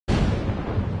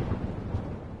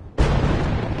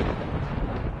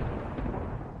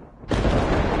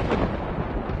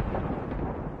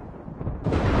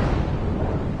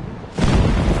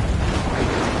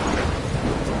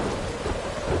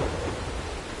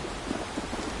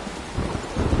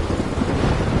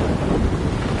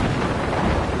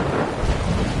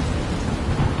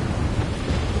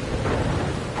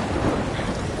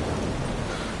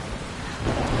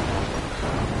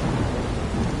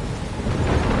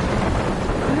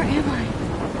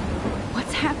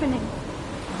happening?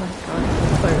 Oh my god,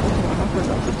 it's so awful. I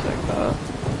forgot to check that.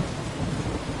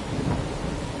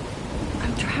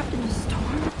 I'm trapped in a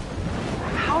storm?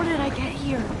 How did I get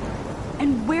here?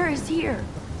 And where is here?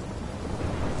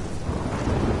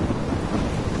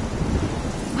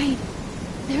 Wait,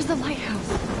 there's the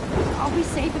lighthouse. I'll be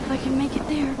safe if I can make it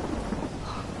there.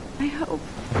 I hope.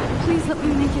 Please let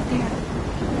me make it there.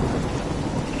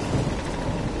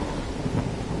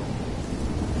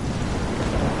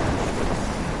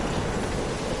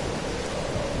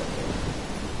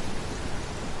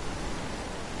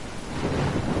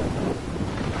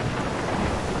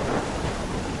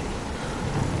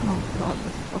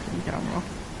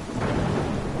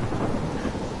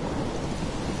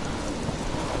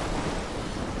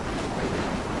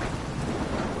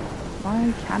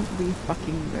 Why can't we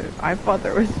fucking move? I thought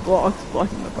there was blocks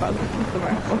blocking the path from the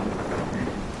mouth.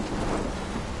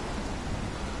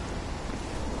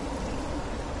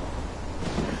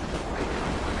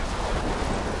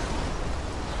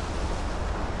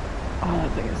 Oh,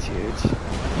 that thing is huge.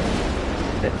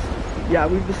 Yeah,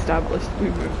 we've established we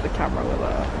moved the camera with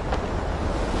that.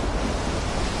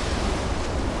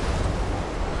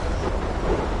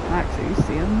 Max, are you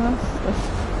seeing this? That's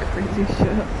crazy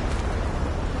shit.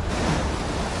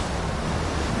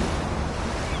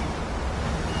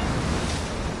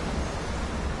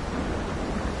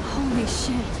 Holy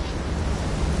shit.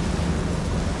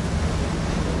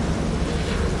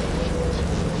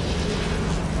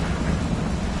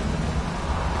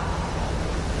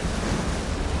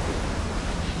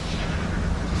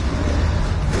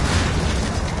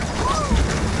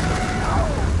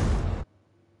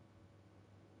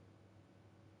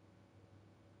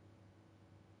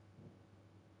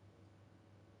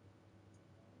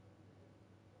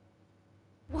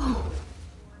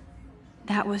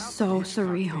 That was so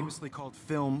surreal. Famously called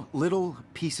film Little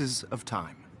Pieces of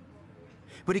Time.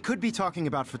 But he could be talking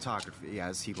about photography,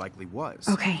 as he likely was.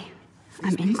 Okay,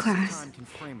 I'm in class.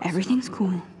 Everything's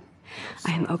cool.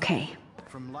 I am okay.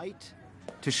 From light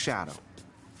to shadow.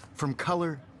 From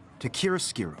color to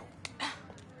chiaroscuro.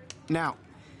 Now,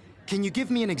 can you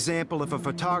give me an example of a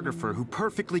photographer who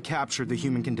perfectly captured the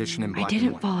human condition in black and white? I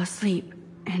didn't fall asleep,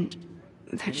 and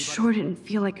that sure didn't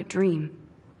feel like a dream.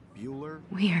 Bueller?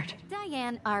 Weird.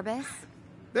 Diane Arbus.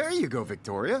 There you go,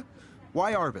 Victoria.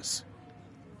 Why Arbus?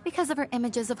 Because of her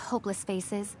images of hopeless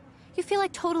faces. You feel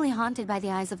like totally haunted by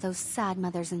the eyes of those sad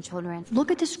mothers and children.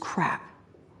 Look at this crap.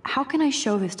 How can I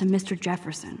show this to Mr.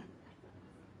 Jefferson?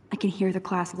 I can hear the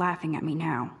class laughing at me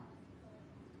now.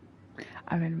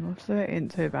 I mean, most of it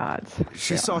ain't too bad.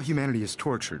 She saw humanity as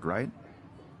tortured, right?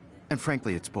 And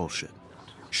frankly, it's bullshit.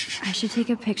 I should take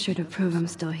a picture to prove I'm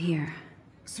still here.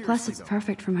 Plus, it's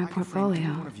perfect for my portfolio.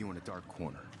 One of you in a dark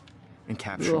corner and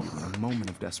capture you in a moment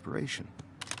of desperation.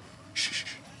 Shh.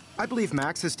 I believe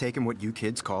Max has taken what you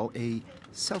kids call a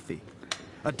selfie.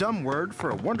 A dumb word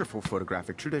for a wonderful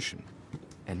photographic tradition.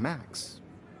 And Max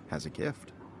has a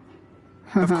gift.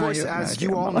 Of course, as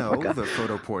you all know, the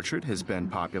photo portrait has been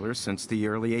popular since the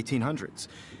early 1800s.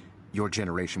 Your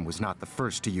generation was not the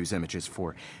first to use images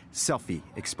for selfie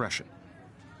expression.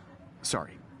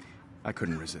 Sorry, I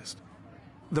couldn't resist.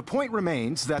 The point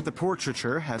remains that the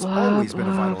portraiture has always been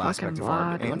a vital aspect of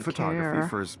art and photography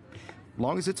for as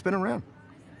long as it's been around.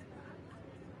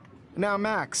 Now,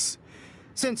 Max,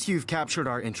 since you've captured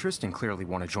our interest and clearly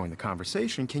want to join the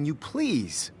conversation, can you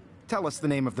please tell us the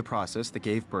name of the process that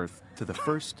gave birth to the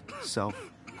first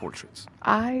self-portraits?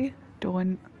 I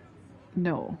don't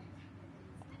know.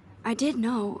 I did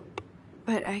know,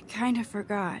 but I kind of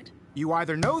forgot. You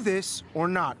either know this or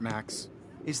not, Max.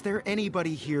 Is there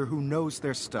anybody here who knows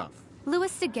their stuff?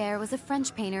 Louis Daguerre was a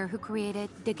French painter who created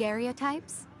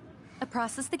daguerreotypes, a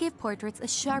process that gave portraits a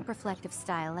sharp reflective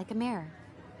style like a mirror.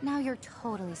 Now you're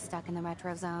totally stuck in the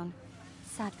retro zone.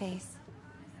 Sad face.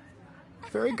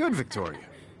 Very good, Victoria.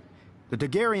 The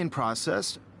Daguerrean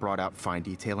process brought out fine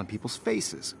detail in people's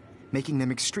faces, making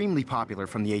them extremely popular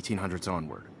from the 1800s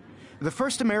onward. The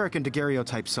first American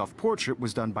daguerreotype self-portrait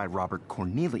was done by Robert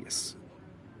Cornelius.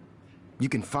 You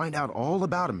can find out all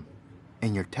about him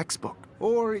in your textbook,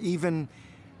 or even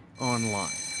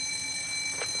online.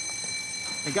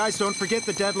 And guys, don't forget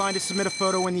the deadline to submit a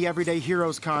photo in the Everyday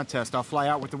Heroes contest. I'll fly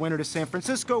out with the winner to San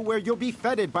Francisco, where you'll be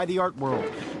feted by the art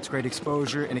world. It's great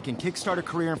exposure, and it can kickstart a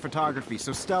career in photography.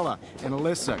 So Stella and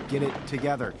Alyssa, get it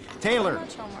together. Taylor,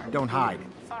 don't hide.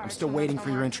 I'm still waiting for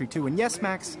your entry, too. And yes,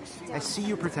 Max, I see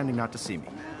you pretending not to see me.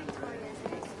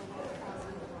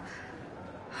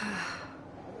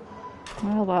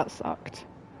 Well, that sucked.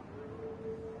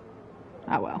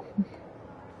 Ah, well.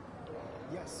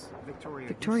 Yes, Victoria.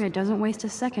 Victoria doesn't waste a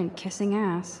second kissing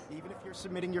ass. Even if you're You're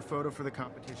submitting your photo for the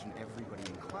competition. Everybody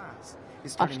in class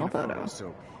is turning in a photo,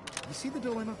 so you see the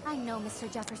dilemma? I know, Mr.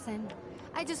 Jefferson.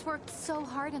 I just worked so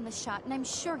hard on the shot, and I'm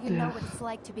sure you know what it's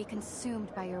like to be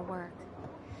consumed by your work.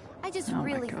 I just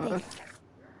really think...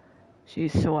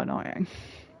 She's so annoying.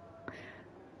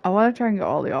 I want to try and get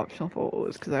all the optional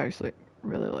photos, because I actually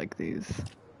really like these.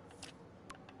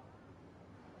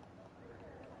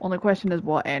 Only question is,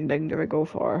 what ending do we go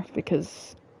for?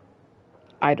 Because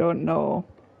I don't know.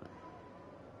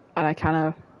 And I kind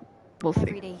of... We'll see.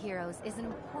 Everyday Heroes is an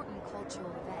important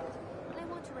cultural event. And I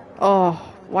want to represent...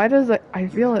 Oh, why does it... I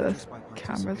feel like this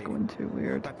camera's going too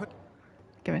weird.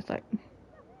 Give me a sec.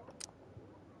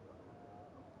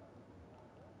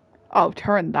 Oh,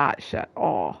 turn that shit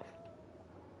off.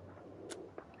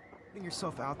 Putting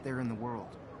yourself out there in the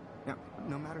world. Now,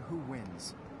 no matter who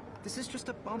wins, this is just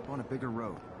a bump on a bigger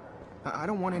road. I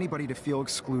don't want anybody to feel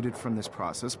excluded from this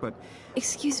process, but...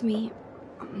 Excuse me,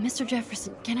 Mr.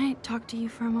 Jefferson, can I talk to you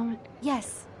for a moment?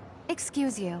 Yes.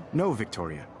 Excuse you. No,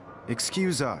 Victoria.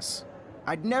 Excuse us.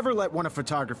 I'd never let one of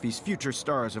photography's future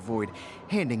stars avoid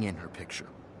handing in her picture.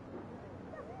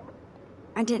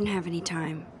 I didn't have any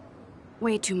time.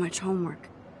 Way too much homework.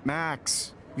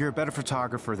 Max, you're a better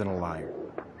photographer than a liar.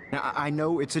 Now, I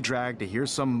know it's a drag to hear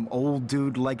some old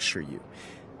dude lecture you,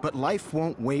 but life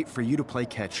won't wait for you to play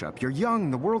catch-up. You're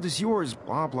young, the world is yours,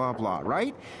 blah, blah, blah,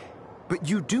 right? But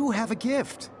you do have a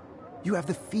gift. You have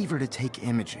the fever to take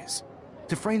images,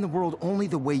 to frame the world only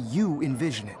the way you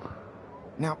envision it.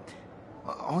 Now,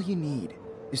 all you need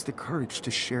is the courage to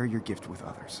share your gift with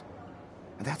others.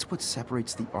 And that's what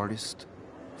separates the artist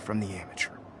from the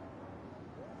amateur.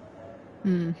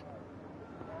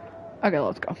 Okay,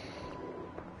 let's go.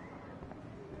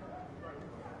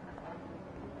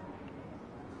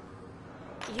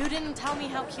 You didn't tell me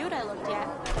how cute I looked yet.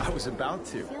 I was about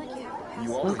to.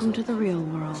 Welcome to the real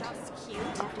world. Cute.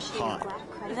 Hot.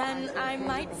 Then I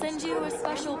might send you a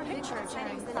special picture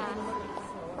during class.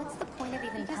 What's the point of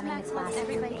even coming to class?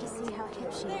 Everybody to see how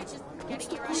hip she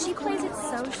is. She plays it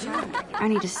so shy. I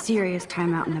need a serious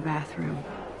timeout in the bathroom.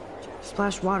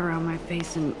 Splash water on my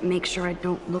face and make sure I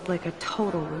don't look like a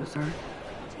total loser.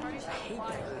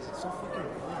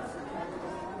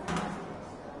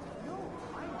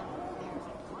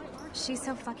 She's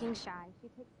so fucking shy. She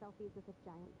takes selfies with a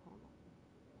giant camera.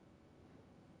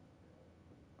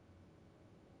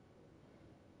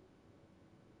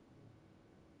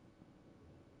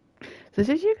 So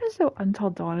did you guys know Until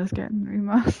Dawn is getting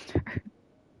remastered?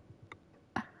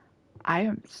 I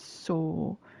am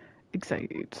so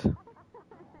excited.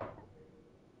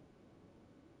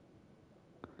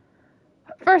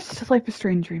 First, Life is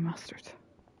Strange remastered.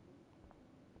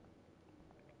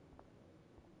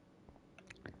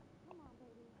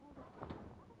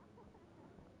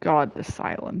 God, the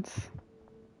silence.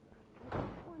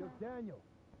 Yo, Daniel,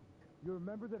 you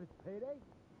remember that it's payday?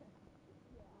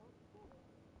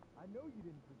 I know you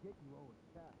didn't forget you owe us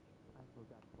cash. I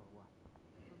forgot for what?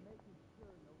 For making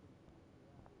sure nobody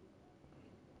found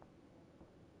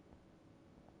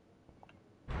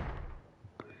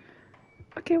you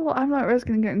out. Okay, well, I'm not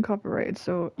risking getting copyrighted,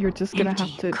 so you're just gonna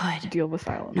have to deal with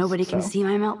silence. Nobody can see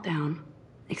my meltdown,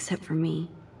 except for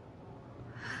me.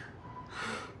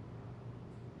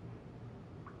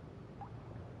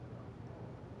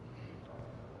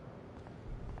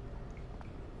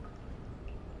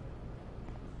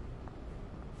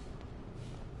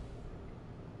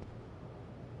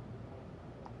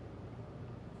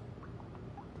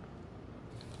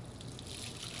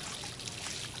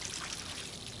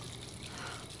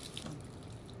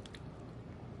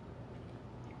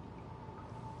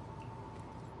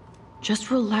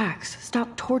 Just relax.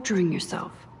 Stop torturing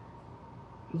yourself.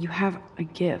 You have a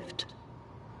gift.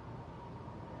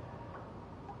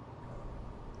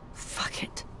 Fuck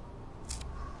it.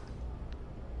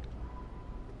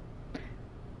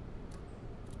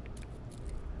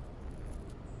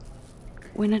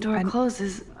 When a door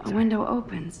closes, a window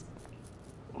opens.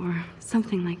 Or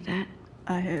something like that.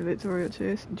 I hate Victoria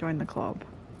Chase. Join the club.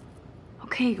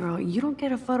 Okay, girl, you don't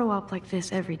get a photo op like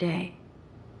this every day.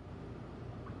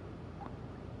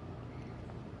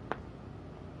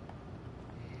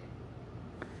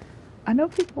 I know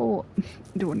people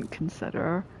don't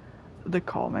consider the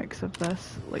comics of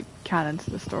this like canon to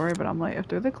the story, but I'm like, if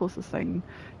they're the closest thing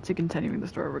to continuing the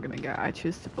story we're gonna get, I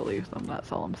choose to believe them.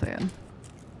 That's all I'm saying.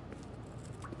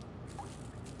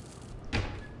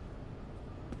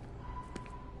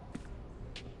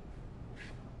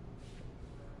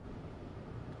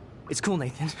 It's cool,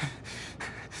 Nathan.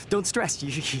 Don't stress.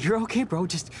 You're okay, bro.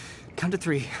 Just count to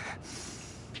 3.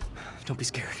 Don't be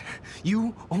scared.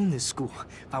 You own this school.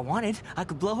 If I wanted, I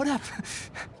could blow it up.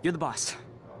 You're the boss.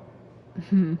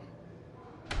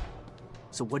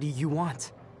 So what do you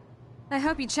want? I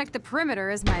hope you checked the perimeter,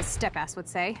 as my step-ass would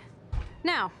say.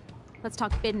 Now, let's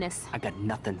talk business. I got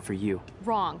nothing for you.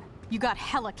 Wrong. You got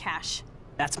hella cash.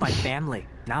 That's my family,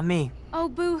 not me. Oh,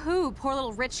 boo-hoo, poor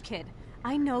little rich kid.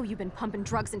 I know you've been pumping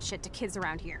drugs and shit to kids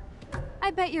around here.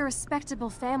 I bet your respectable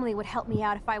family would help me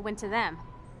out if I went to them.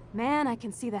 Man, I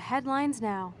can see the headlines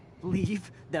now.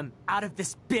 Leave them out of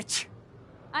this bitch!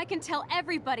 I can tell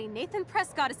everybody Nathan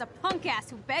Prescott is a punk ass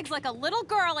who begs like a little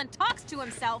girl and talks to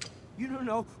himself. You don't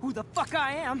know who the fuck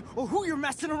I am or who you're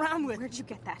messing around with. Where'd you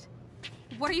get that?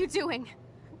 What are you doing?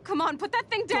 Come on, put that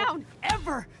thing down! Don't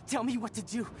ever tell me what to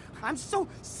do. I'm so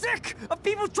sick of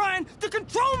people trying to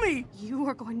control me! You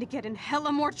are going to get in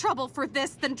hella more trouble for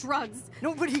this than drugs.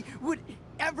 Nobody would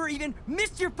ever even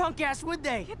miss your punk ass, would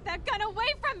they? Get that gun away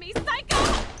from me,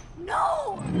 psycho!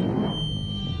 No!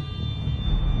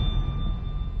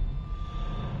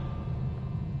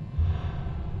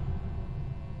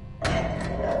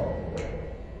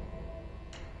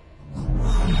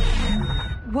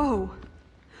 Whoa.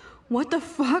 What the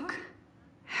fuck?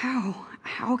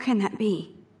 How can that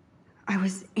be? I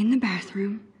was in the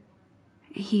bathroom.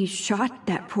 He shot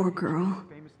that poor girl.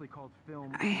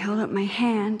 I held up my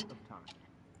hand.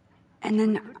 And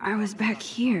then I was back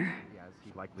here. As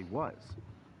he likely was.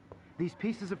 These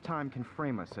pieces of time can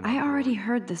frame us in I our already world.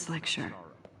 heard this lecture.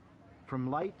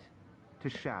 From light to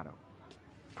shadow.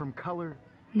 From color.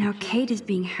 Now Kate is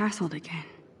being hassled again.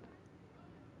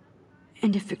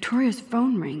 And if Victoria's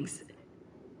phone rings,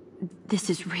 this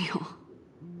is real.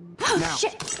 Now,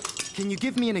 Shit! can you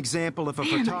give me an example of a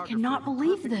Man, I photographer cannot who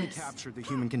believe perfectly this. captured the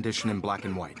human condition in black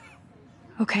and white?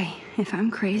 Okay, if I'm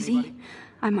crazy,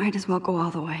 I might as well go all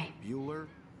the way. Bueller?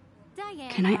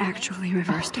 Can I actually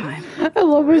reverse time? I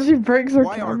love when she breaks her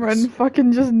Why camera Argus? and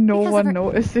fucking just no Because of one her-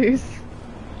 notices.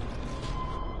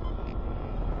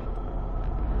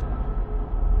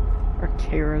 Or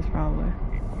cares, probably.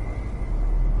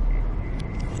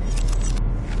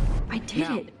 I did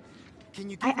Now, it. Can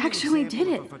you I give me an actually example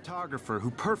did of it. a photographer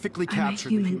who perfectly I'm a captured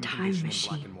human the human time condition in machine.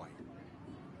 black and white?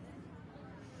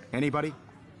 Anybody?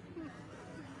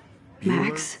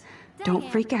 Max, don't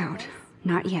freak out.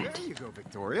 Not yet. There you go,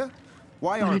 Victoria.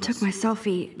 Why When I Argus? took my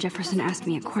selfie, Jefferson asked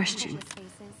me a question.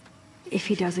 If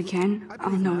he does again, I I'll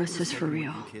believe know Max this has is for taken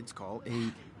real. what you kids call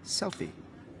a selfie.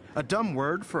 A dumb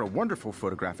word for a wonderful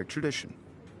photographic tradition.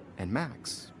 And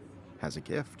Max has a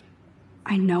gift.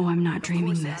 I know I'm not Of dreaming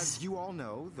course, this. as you all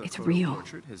know, the It's photo real.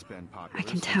 portrait has been popular I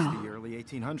can since tell. the early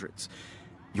 1800s.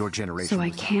 Your generation So I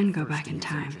was not can the go first back to in use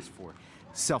time. images for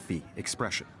selfie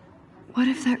expression. What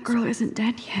if that girl isn't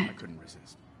dead I yet? couldn't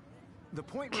resist. The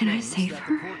point Can I remains save that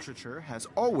her? the portraiture has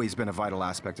always been a vital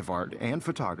aspect of art and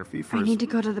photography for I as need to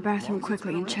go to the bathroom long as it's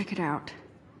quickly been and check it out.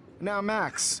 Now,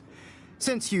 Max,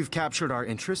 since you've captured our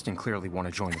interest and clearly want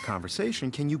to join the conversation,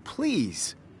 can you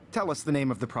please tell us the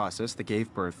name of the process that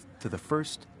gave birth to the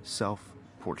first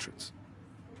self-portraits?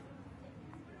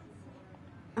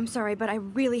 I'm sorry, but I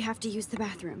really have to use the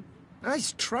bathroom.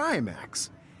 Nice try, Max.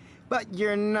 But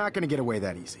you're not going to get away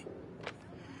that easy.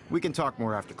 We can talk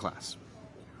more after class.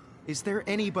 Is there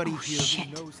anybody Oh, here shit.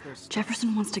 who knows their stuff?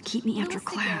 Jefferson wants to keep me after Louis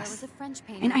Daguerre class. was a French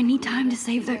painter And I who need time to created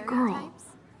save that girl. daguerreotypes,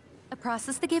 a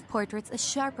process that gave portraits a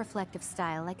sharp reflective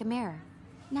style like a mirror.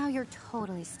 Now you're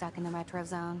totally stuck in the retro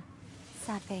zone.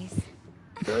 Sad face.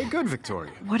 Very good,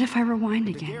 Victoria. What if I rewind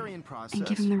The again Daguerrean process and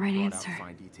give him the right brought out answer?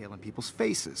 fine detail in people's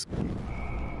faces.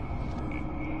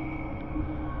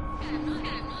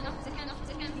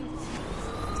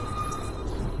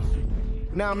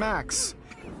 Now, Max,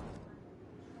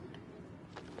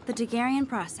 The Daguerrean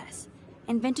process,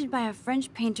 invented by a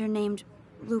French painter named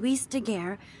Louis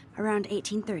Daguerre around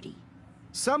 1830.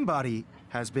 somebody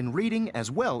has been reading as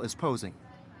well as posing.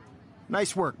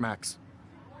 Nice work, Max.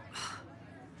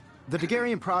 The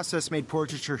Daguerrean process made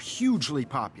portraiture hugely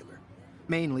popular,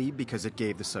 mainly because it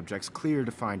gave the subjects clear,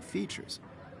 defined features.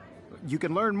 You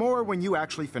can learn more when you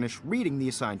actually finish reading the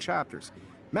assigned chapters.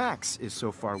 Max is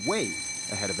so far way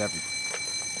ahead of everybody.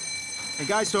 And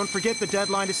guys, don't forget the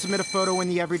deadline to submit a photo in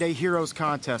the Everyday Heroes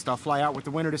contest. I'll fly out with the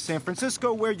winner to San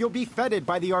Francisco, where you'll be feted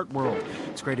by the art world.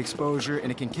 It's great exposure,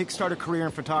 and it can kickstart a career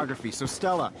in photography. So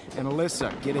Stella and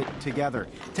Alyssa, get it together.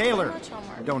 Taylor,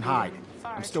 don't hide.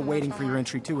 I'm still waiting for your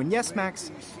entry, too. And yes, Max,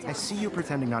 I see you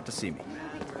pretending not to see me.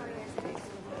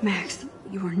 Max,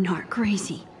 you are not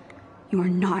crazy. You are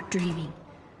not dreaming.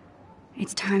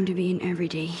 It's time to be an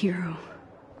everyday hero.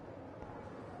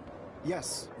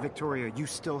 Yes, Victoria, you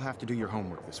still have to do your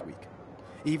homework this week.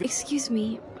 Even... Excuse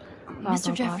me, blah, Mr.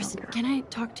 blah, Jefferson, blah. can I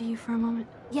talk to you for a moment?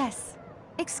 Yes.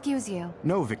 Excuse you.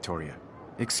 No, Victoria.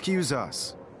 Excuse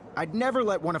us. I'd never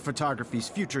let one of photography's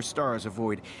future stars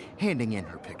avoid handing in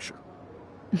her picture.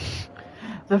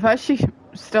 The fact she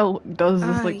still does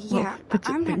this, like, yeah,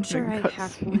 little I'm not things sure in I have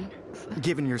cutscenes. one.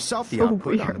 Given yourself the So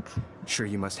output, I'm weird. sure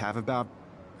you must have about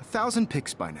 1,000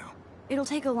 pics by now. It'll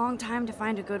take a long time to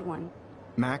find a good one.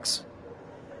 Max,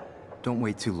 don't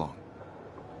wait too long.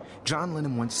 John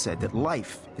Lennon once said that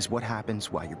life is what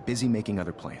happens while you're busy making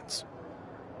other plans.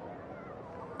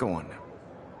 Go on now.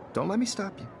 Don't let me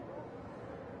stop you.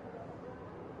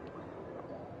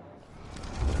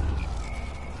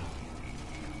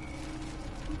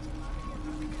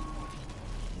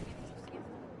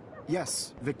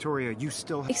 Yes, Victoria, you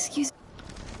still have... Excuse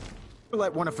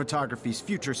Let one of photography's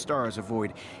future stars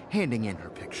avoid handing in her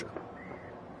picture.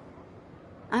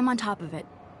 I'm on top of it.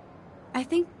 I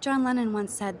think John Lennon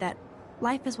once said that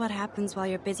life is what happens while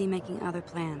you're busy making other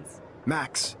plans.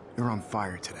 Max, you're on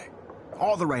fire today.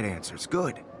 All the right answers,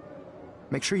 good.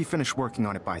 Make sure you finish working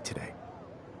on it by today.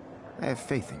 I have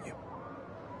faith in you.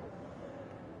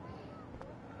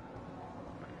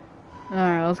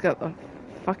 Alright, let's get the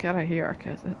fuck out of here,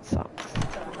 because it sucks.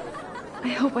 I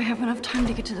hope I have enough time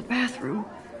to get to the bathroom.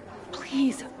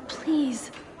 Please,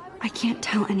 please. I can't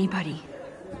tell anybody.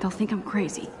 They'll think I'm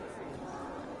crazy.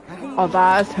 Oh,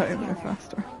 that is how you move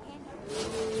faster.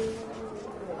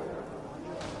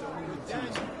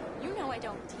 You know I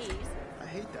don't tease. I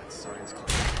hate that science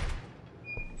class.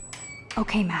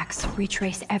 Okay, Max,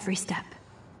 retrace every step.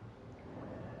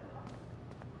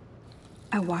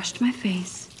 I washed my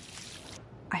face.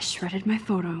 I shredded my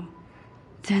photo.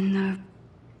 Then the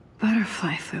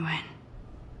butterfly flew in.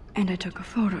 And I took a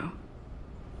photo.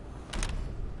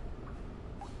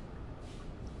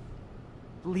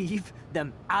 Leave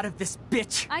them out of this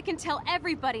bitch! I can tell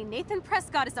everybody Nathan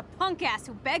Prescott is a punk ass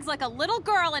who begs like a little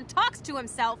girl and talks to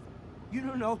himself. You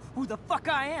don't know who the fuck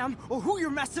I am or who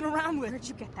you're messing around with. Where'd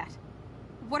you get that?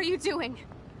 What are you doing?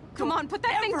 Come Don't on, put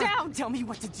that thing ever down! Tell me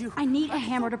what to do. I need a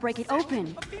hammer to break it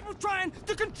open. Of people trying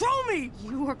to control me!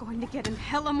 You are going to get in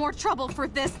hella more trouble for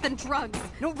this than drugs.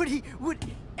 Nobody would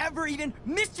ever even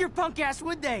miss your punk ass,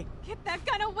 would they? Get that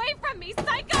gun away from me,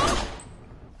 psycho!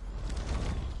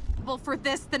 For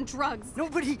this than drugs.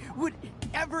 Nobody would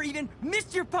ever even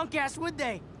miss your punk ass, would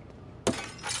they?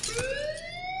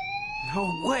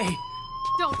 No way!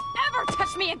 Don't ever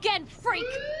touch me again, freak!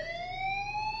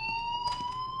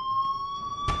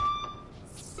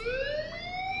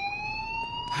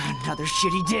 Another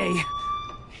shitty day.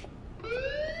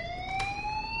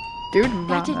 Dude,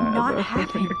 That did not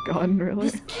happen. A gun, really?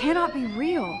 This cannot be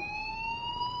real.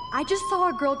 I just saw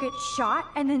a girl get shot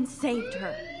and then saved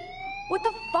her. What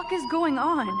the fuck is going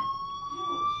on?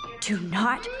 Do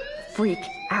not freak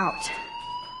out.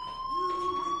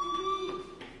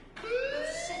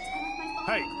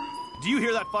 Hey, do you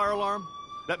hear that fire alarm?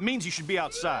 That means you should be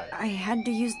outside. I had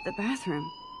to use the bathroom.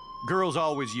 Girls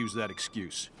always use that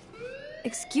excuse.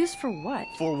 Excuse for what?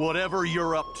 For whatever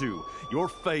you're up to, your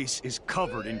face is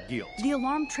covered in guilt. The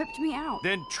alarm tripped me out.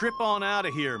 Then trip on out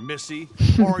of here, Missy.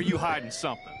 Or are you hiding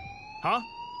something? Huh?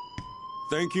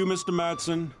 Thank you, Mr.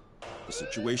 Madsen. The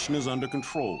situation is under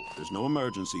control. There's no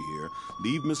emergency here.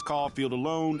 Leave Miss Caulfield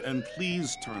alone, and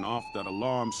please turn off that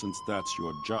alarm since that's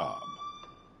your job.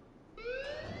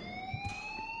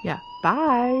 Yeah,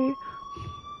 bye.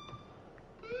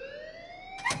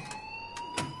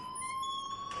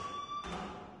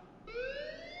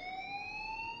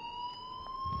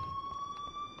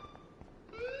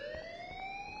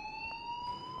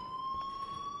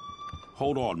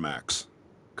 Hold on, Max.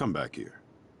 Come back here.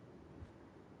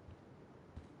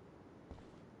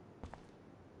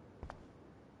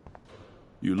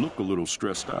 You look a little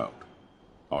stressed out.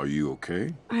 Are you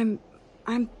okay? I'm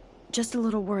just a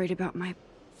little worried about my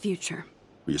future.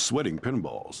 You're sweating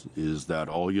pinballs. Is that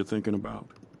all you're thinking about?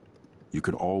 You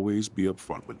can always be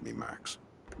upfront with me, Max.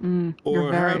 You're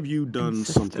Or very have you done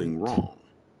insistent. something wrong?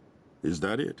 Is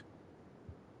that it?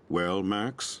 Well,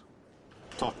 Max,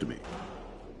 talk to me.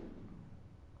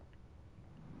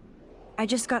 I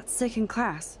just got sick in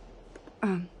class.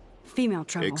 Female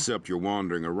trouble. Except you're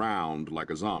wandering around like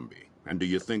a zombie. And do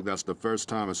you think that's the first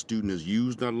time a student has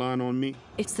used that line on me?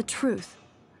 It's the truth.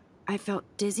 I felt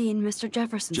dizzy in Mr.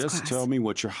 Jefferson's class. Just tell me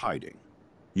what you're hiding.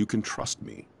 You can trust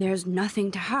me. There's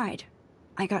nothing to hide.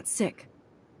 I got sick.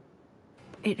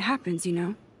 It happens, you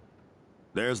know.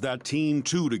 There's that teen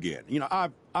toot again. You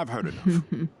know, I've heard enough.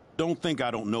 Don't think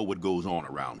I don't know what goes on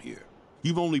around here.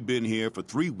 You've only been here for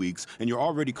 3 weeks, and you're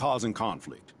already causing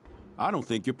conflict. I don't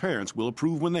think your parents will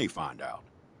approve when they find out.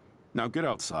 Now get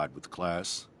outside with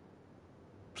class.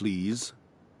 Please.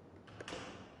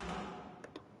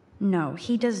 No,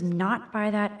 he does not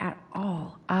buy that at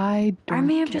all. I don't I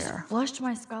may have care. just flushed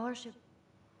my scholarship.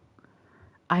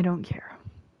 I don't care.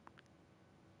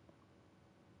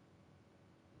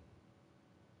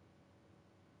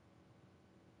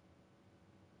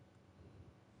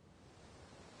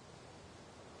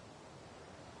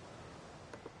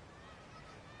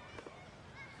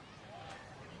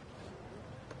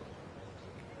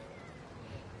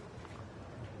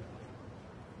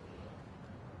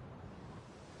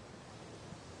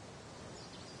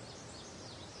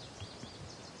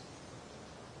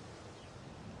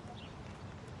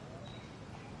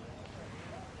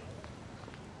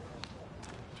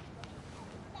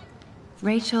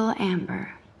 Rachel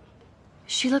Amber.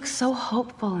 She looks so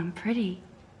hopeful and pretty.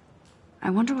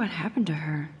 I wonder what happened to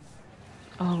her.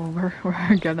 Oh,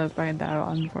 we're gonna find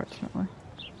out, unfortunately.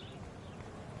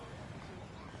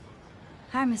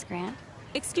 Hi, Miss Grant.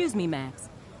 Excuse me, Max.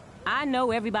 I know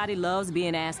everybody loves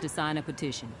being asked to sign a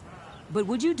petition, but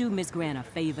would you do Miss Grant a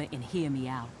favor and hear me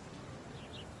out?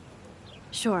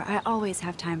 Sure, I always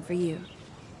have time for you.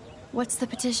 What's the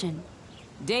petition?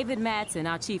 David Madsen,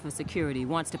 our chief of security,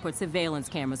 wants to put surveillance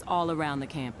cameras all around the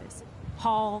campus.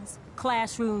 Halls,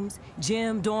 classrooms,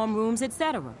 gym, dorm rooms,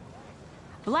 etc.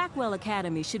 Blackwell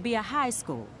Academy should be a high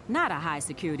school, not a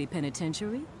high-security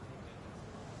penitentiary.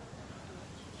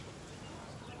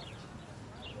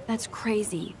 That's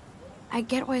crazy. I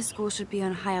get why schools should be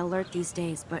on high alert these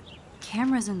days, but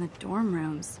cameras in the dorm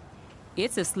rooms...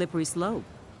 It's a slippery slope,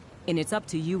 and it's up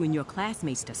to you and your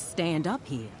classmates to stand up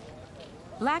here.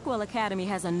 Blackwell Academy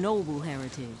has a noble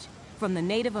heritage, from the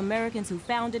Native Americans who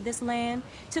founded this land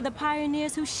to the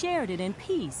pioneers who shared it in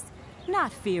peace,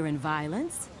 not fear and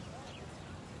violence.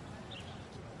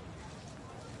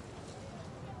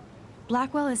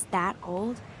 Blackwell is that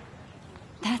old?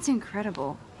 That's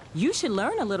incredible. You should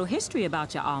learn a little history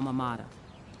about your alma mater.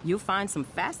 You'll find some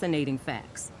fascinating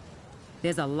facts.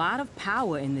 There's a lot of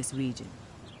power in this region.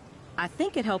 I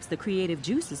think it helps the creative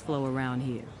juices flow around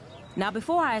here. Now,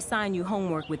 before I assign you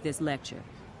homework with this lecture,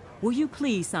 will you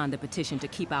please sign the petition to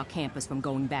keep our campus from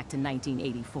going back to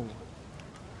 1984?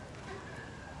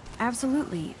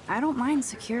 Absolutely. I don't mind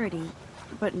security,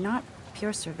 but not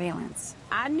pure surveillance.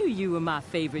 I knew you were my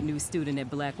favorite new student at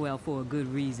Blackwell for a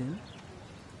good reason.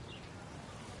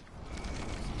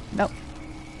 Nope.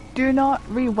 Do not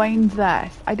rewind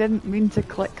this. I didn't mean to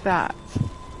click that.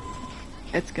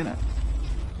 It's gonna...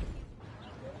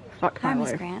 Fuck my Hi, Miss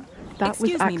life. Grant. That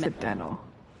was Excuse me, accidental.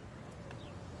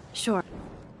 Sure.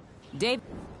 Dave...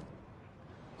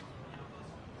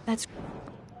 That's...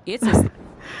 It's a...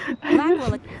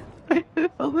 Blackwell... I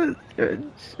know this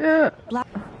good shit.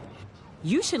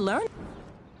 You should learn...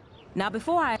 Now,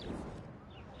 before I...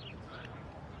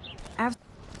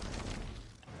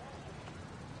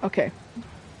 Okay.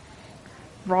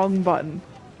 Wrong button.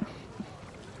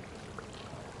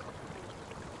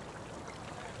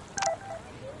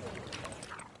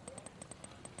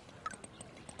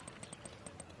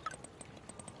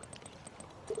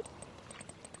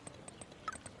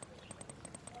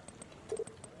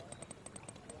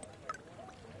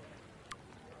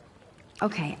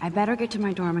 Okay, I better get to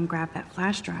my dorm and grab that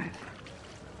flash drive.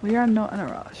 We are not in a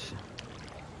rush.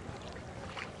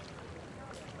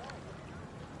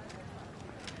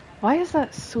 Why is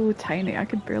that so tiny? I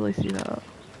could barely see that.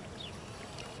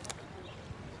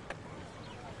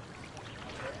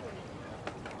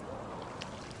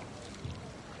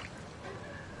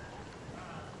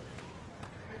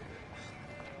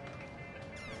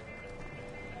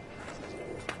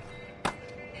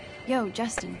 Yo,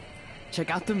 Justin. Check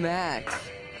out the Max.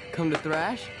 Come to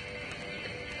thrash?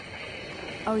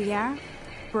 Oh yeah?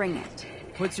 Bring it.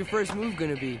 What's your first move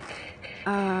gonna be?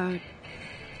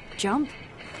 Jump?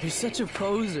 You're such a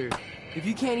poser. If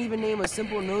you can't even name a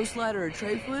simple nose slide or a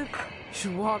tray flip, you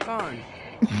should walk on.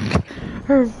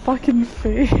 Her fucking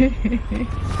face.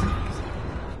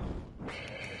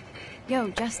 Yo,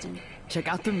 Justin. Check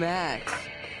out the Max.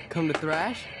 Come to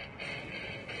thrash?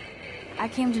 I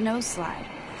came to nose slide.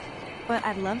 But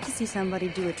I'd love to see somebody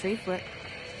do a tree flip.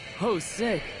 Oh,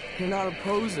 sick. You're not a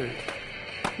poser.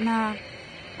 Nah,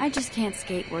 I just can't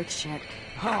skate worth shit.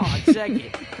 Oh, check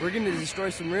it. We're gonna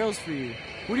destroy some rails for you.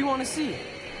 What do you want to see?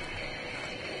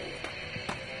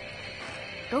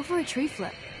 Go for a tree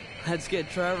flip. Let's get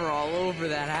Trevor all over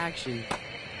that action.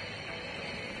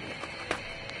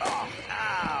 Oh,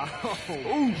 ow.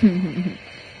 Ooh.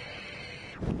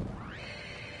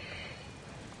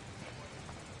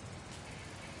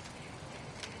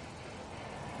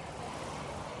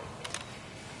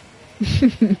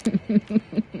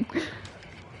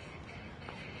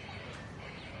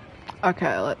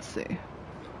 Okay, let's see.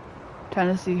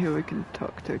 Trying to see who we can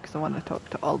talk to, because I want to talk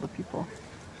to all the people.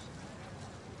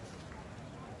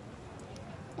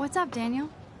 What's up, Daniel?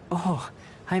 Oh,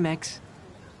 hi, Max.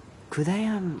 Could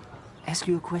I, ask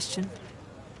you a question?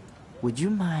 Would you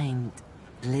mind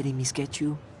letting me sketch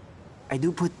you? I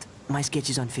do put my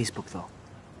sketches on Facebook, though.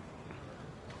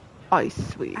 Oh,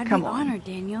 sweet. I'd Come be on. honored,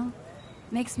 Daniel.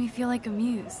 Makes me feel like a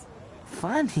muse.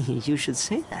 Funny you should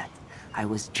say that. I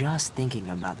was just thinking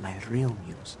about my real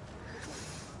muse.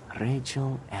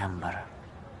 Rachel Amber.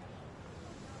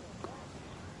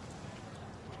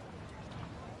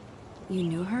 You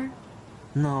knew her?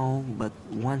 No, but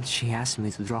once she asked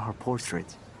me to draw her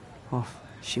portrait. Oh,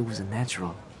 she was a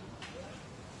natural.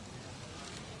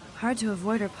 Hard to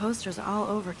avoid her posters all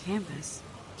over campus.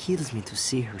 Kills me to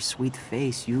see her sweet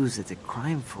face used as a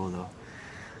crime photo.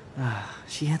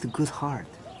 She had a good heart.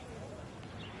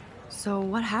 So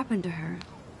what happened to her?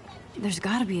 There's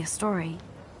gotta be a story.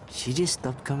 She just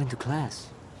stopped coming to class.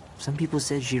 Some people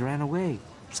said she ran away.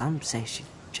 Some say she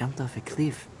jumped off a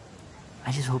cliff.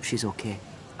 I just hope she's okay.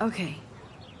 Okay.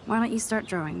 Why don't you start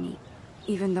drawing me?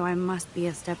 Even though I must be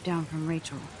a step down from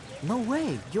Rachel. No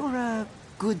way. You're a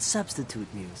good substitute,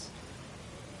 Muse.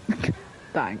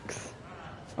 Thanks.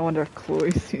 I wonder if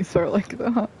Chloe sees her like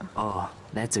that. Oh,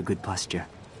 that's a good posture.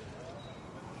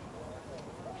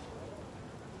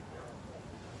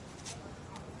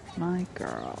 My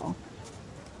girl.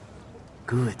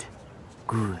 Good.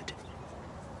 Good.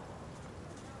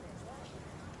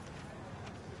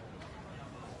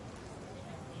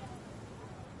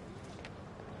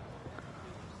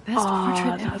 Best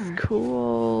portrait that's ever.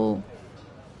 cool.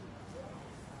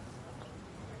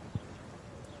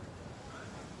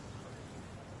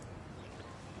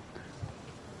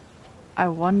 I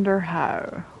wonder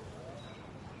how.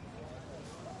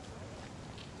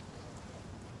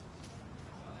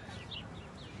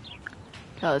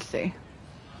 Okay, let's see.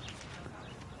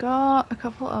 Got a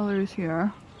couple others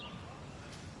here.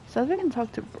 Says we can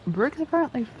talk to Brooke's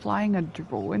apparently flying a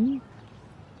drone.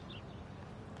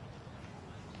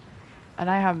 And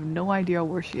I have no idea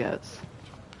where she is.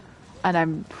 And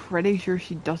I'm pretty sure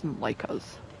she doesn't like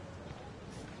us.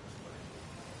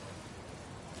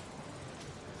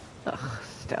 Ugh,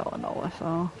 Stella and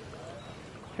Alyssa.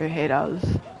 Who hate us.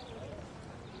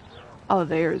 Oh,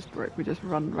 there's Brooke. We just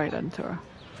run right into her.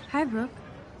 Hi, Brooke.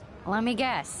 Let me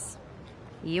guess.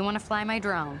 You want to fly my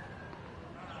drone?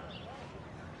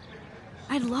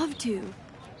 I'd love to.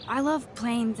 I love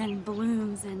planes and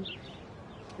balloons and...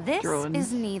 This Drones.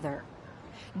 is neither.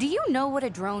 Do you know what a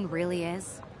drone really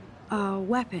is? A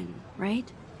weapon, right?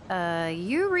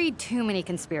 You read too many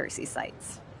conspiracy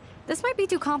sites. This might be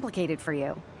too complicated for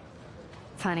you.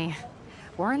 Funny.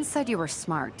 Warren said you were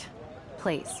smart.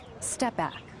 Please, step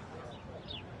back.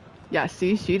 Yeah,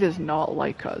 see, she does not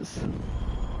like us.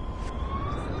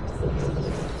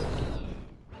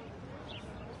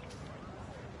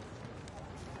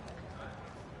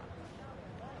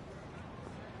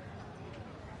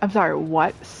 I'm sorry,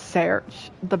 what? Search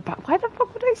the back? Why the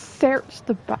fuck would I search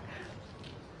the back?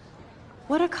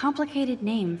 What a complicated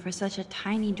name for such a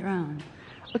tiny drone.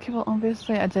 Okay, well,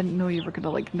 obviously I didn't know you were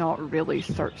gonna, like, not really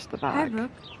search the Hi, bag.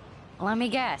 Brooke. Let me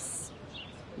guess.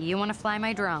 You want to fly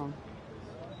my drone?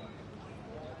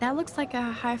 That looks like a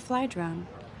high-fly drone.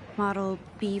 Model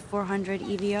B400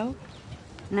 EVO.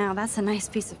 Now, that's a nice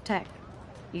piece of tech.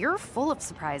 You're full of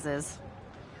surprises.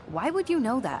 Why would you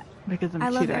know that? Because I'm I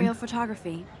love cheating. aerial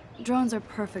photography. Drones are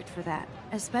perfect for that,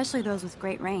 especially those with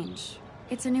great range.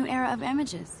 It's a new era of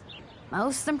images.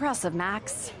 Most impressive,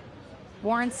 Max.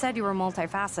 Warren said you were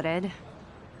multifaceted.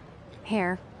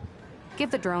 Here,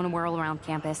 give the drone a whirl around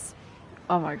campus.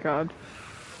 Oh my god.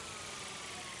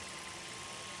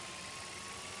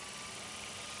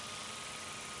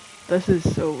 This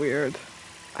is so weird.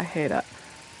 I hate it.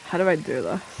 How do I do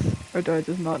this? Or do I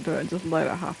just not do it and just let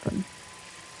it happen?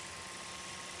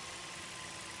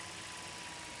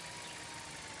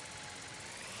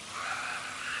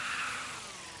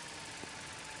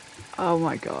 Oh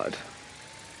my god.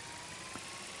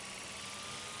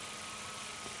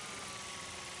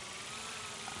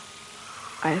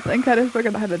 I think I just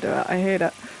figured out how to do it. I hate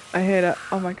it. I hate it.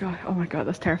 Oh my god. Oh my god,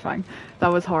 that's terrifying. That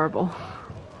was horrible.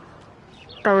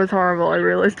 That was horrible. I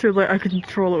realized too late I could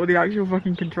control it with the actual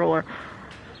fucking controller.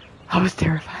 That was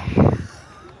terrifying.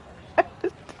 I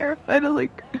was terrified of,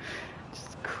 like,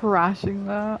 just crashing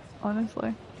that,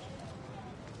 honestly.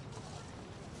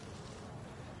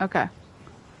 Okay.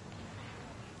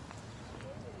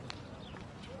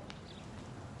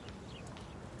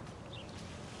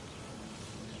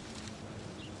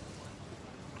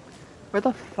 Where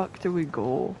the fuck do we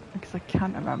go? Because I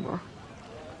can't remember.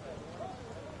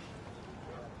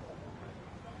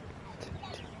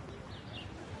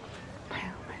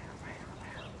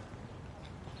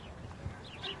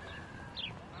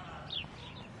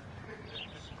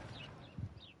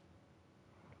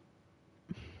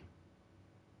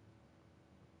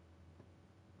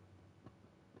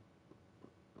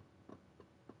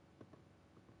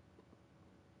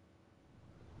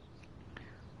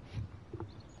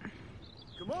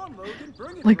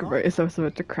 Like right as I was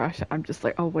about to crash, I'm just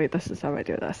like, oh wait, this is how I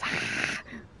do this.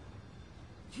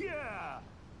 Yeah.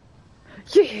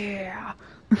 Yeah.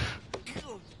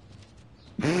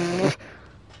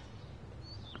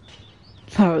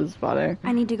 That was funny.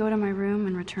 I need to go to my room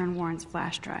and return Warren's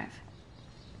flash drive.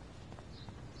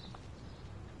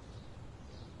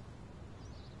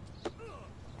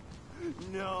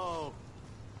 No.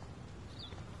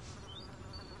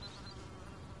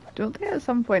 Don't they at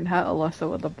some point hit Alyssa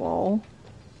with a ball?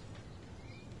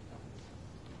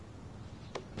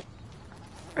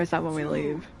 Or is that when we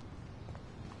leave?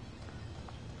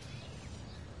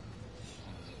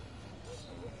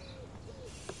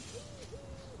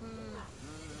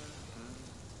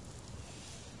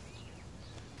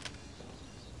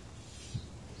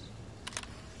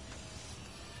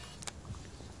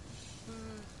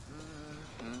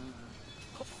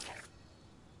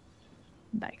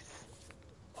 Nice.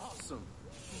 Awesome.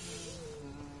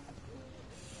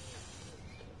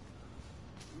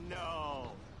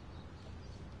 No.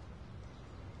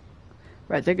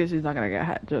 Right, I guess she's not gonna get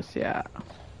hit just yet.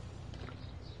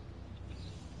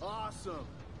 Awesome.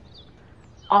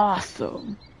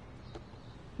 Awesome.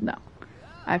 No.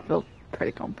 I feel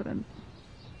pretty confident.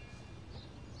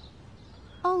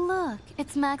 Oh, look,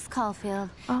 it's Max Caulfield,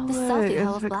 Oh, the look, selfie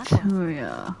hoe it's of Blackwell.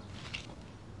 Victoria.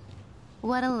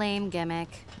 What a lame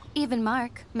gimmick. Even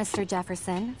Mark, Mr.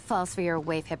 Jefferson, falls for your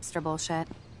wave hipster bullshit.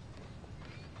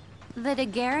 The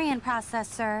Daguerrean process,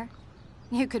 sir.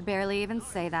 You could barely even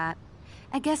say that.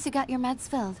 I guess you got your meds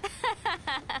filled.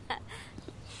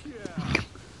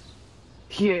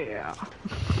 Yeah.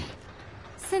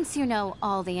 Since you know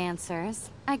all the answers,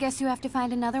 I guess you have to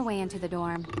find another way into the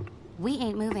dorm. We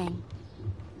ain't moving.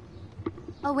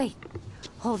 Oh, wait.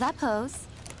 Hold that pose.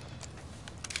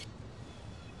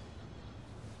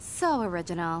 So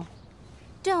original.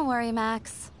 Don't worry,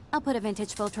 Max. I'll put a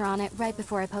vintage filter on it right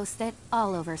before I post it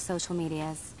all over social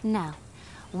medias. Now,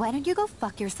 why don't you go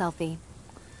fuck your selfie?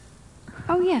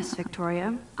 Oh yes,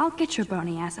 Victoria. I'll get your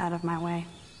bony ass out of my way.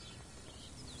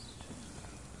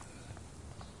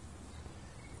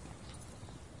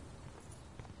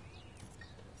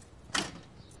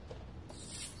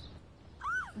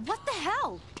 What the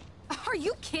hell? Are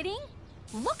you kidding?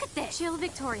 Look at this. Chill,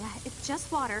 Victoria. It's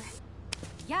just water.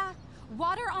 Yeah,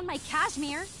 water on my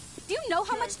cashmere. Do you know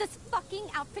how much this fucking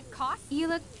outfit costs? You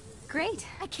look great.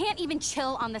 I can't even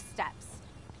chill on the steps.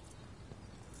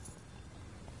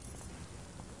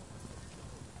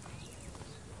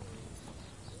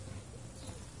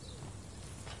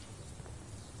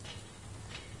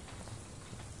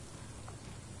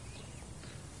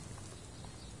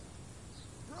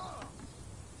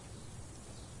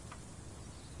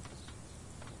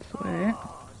 Sweet.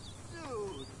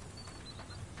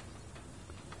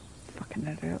 Fucking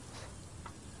idiots.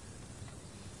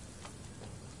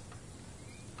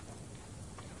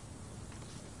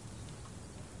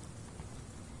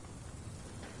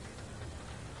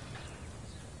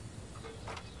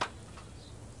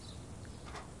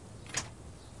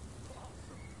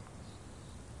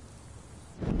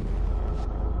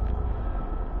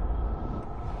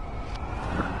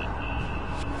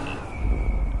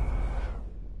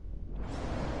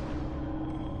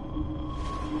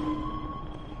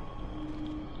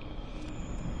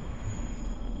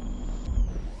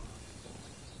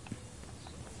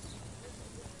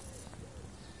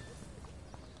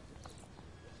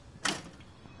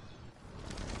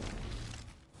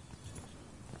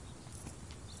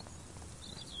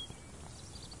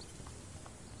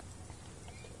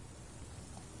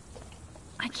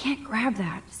 I can't grab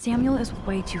that. Samuel is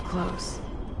way too close.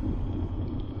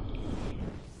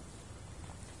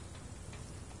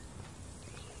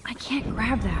 I can't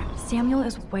grab that. Samuel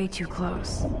is way too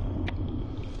close.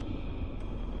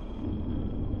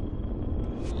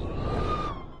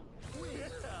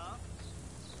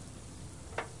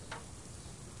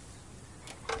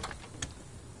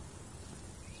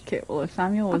 Okay, well if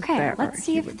Samuel was Okay, better, let's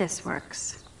see he if would- this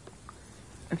works.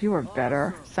 If you were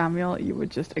better, Samuel, you would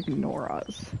just ignore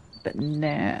us. But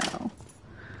now...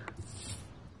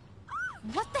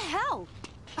 What the hell?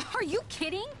 Are you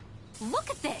kidding? Look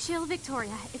at this. Chill,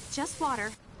 Victoria. It's just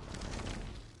water.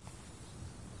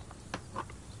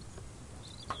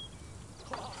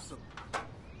 Awesome.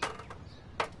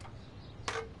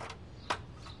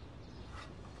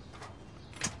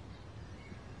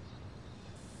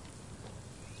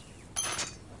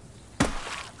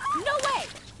 No way!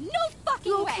 No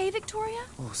fucking You way! okay, Victoria?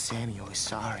 Oh, Samuel is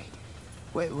sorry.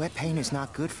 Wet paint is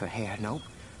not good for hair, nope.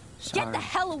 Sorry. Get the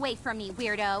hell away from me,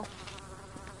 weirdo!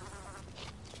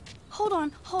 Hold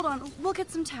on. We'll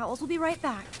get some towels. We'll be right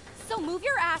back. So move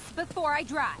your ass before I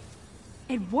drive.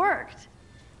 It worked.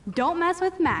 Don't mess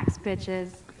with Max,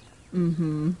 bitches.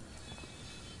 Mm-hmm.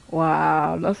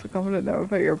 Wow, that's so confident now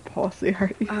about your posse,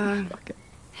 are you?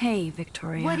 Hey,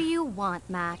 Victoria. What do you want,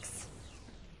 Max?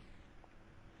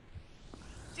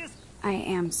 I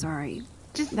am sorry.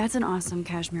 That's an awesome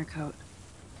cashmere coat.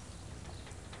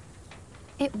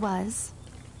 It was.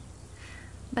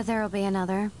 But there'll be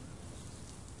another.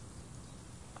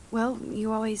 Well,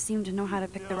 you always seem to know how to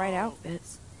pick the right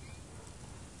outfits.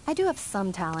 I do have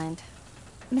some talent.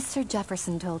 Mr.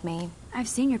 Jefferson told me. I've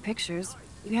seen your pictures.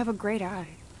 You have a great eye.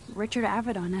 Richard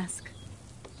Avedon-esque.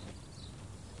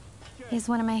 He's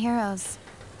one of my heroes.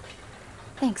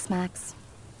 Thanks, Max.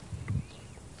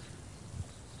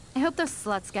 I hope those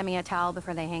sluts get me a towel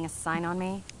before they hang a sign on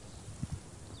me.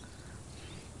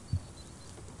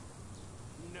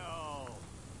 No.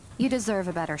 You deserve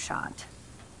a better shot.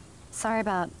 Sorry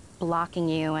about blocking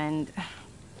you and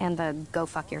the go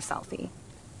fuck your selfie.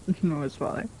 No, it's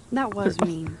funny. That was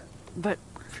mean, but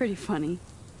pretty funny.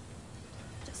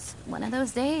 Just one of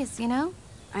those days, you know?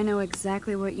 I know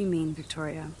exactly what you mean,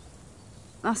 Victoria.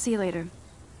 I'll see you later.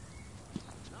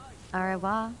 Au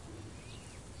revoir.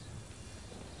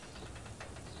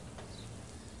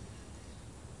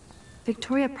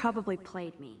 Victoria probably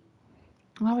played me.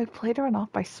 Well, we played her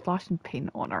enough by splashing paint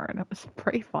on her, and it was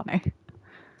pretty funny.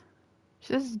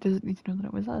 She just doesn't need to know that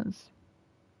it was us.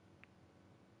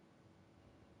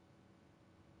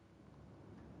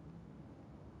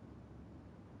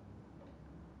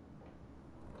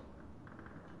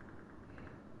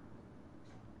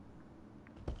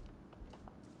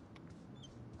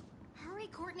 Hurry,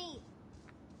 Courtney!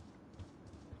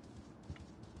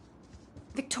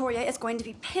 Victoria is going to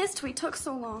be pissed we took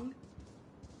so long.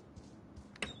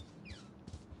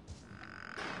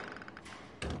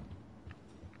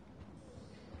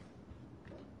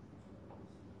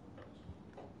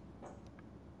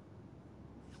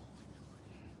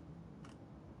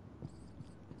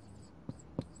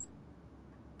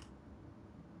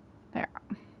 There.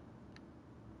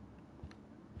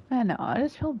 I know, I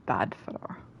just feel bad for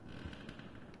her.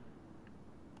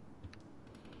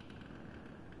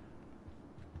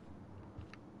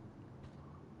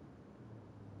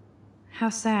 How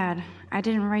sad. I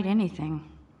didn't write anything.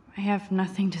 I have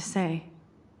nothing to say.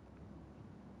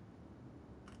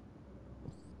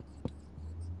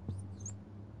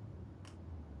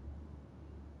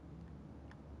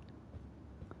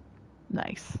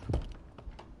 Nice.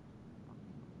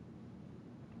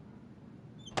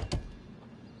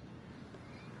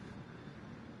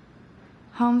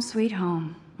 Home sweet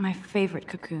home. My favorite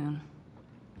cocoon.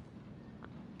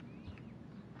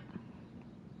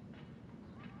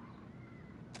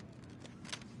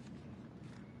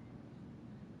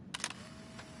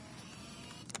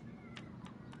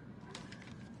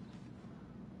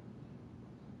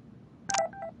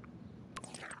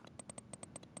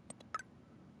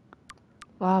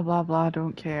 Blah blah blah,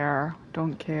 don't care.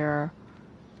 Don't care.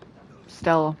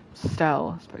 Still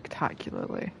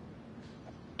spectacularly.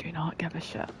 Do not give a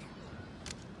shit.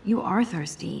 You are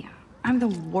thirsty. I'm the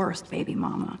worst baby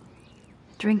mama.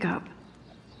 Drink up.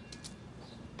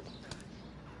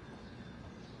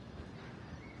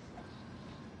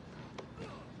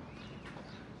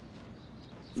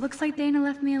 Looks like Dana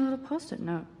left me a little post-it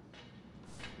note.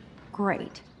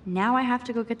 Great. Now I have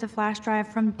to go get the flash drive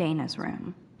from Dana's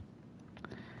room.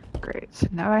 Great.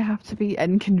 Now I have to be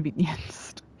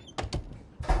inconvenienced.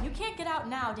 You can't get out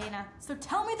now, Dana, so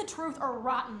tell me the truth or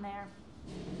rot in there.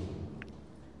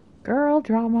 Girl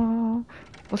drama.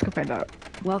 Let's go find out.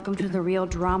 Welcome to the real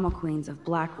drama queens of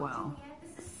Blackwell.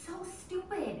 This is so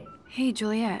stupid. Hey,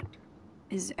 Juliet.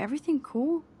 Is everything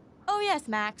cool? Oh yes,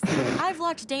 Max. I've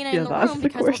locked Dana Yeah, in the that's room the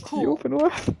because we're question you cool. open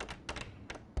with.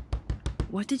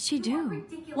 What did she do?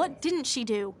 What didn't she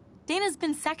do? Dana's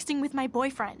been sexting with my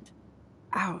boyfriend.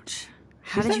 Ouch.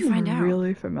 How She did you sounds find out?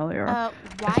 really familiar.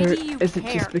 Why Is do you is care?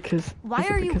 it just because? Why is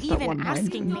it are you because that one even line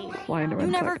asking from me? Flying You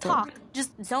Around never TikTok? talk.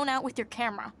 Just zone out with your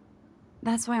camera.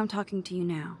 That's why I'm talking to you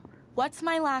now. What's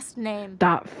my last name?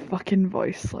 That fucking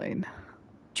voice line.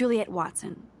 Juliet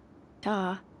Watson.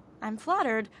 Duh. I'm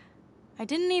flattered. I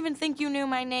didn't even think you knew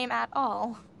my name at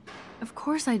all. Of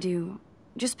course I do.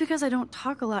 Just because I don't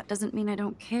talk a lot doesn't mean I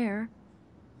don't care.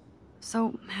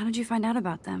 So, how did you find out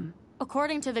about them?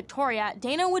 According to Victoria,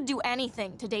 Dana would do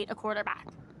anything to date a quarterback.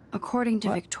 According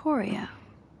to Victoria.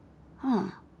 Huh.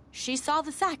 She saw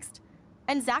the sext,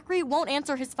 and Zachary won't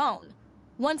answer his phone.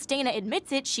 Once Dana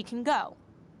admits it, she can go.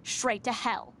 Straight to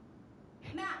hell.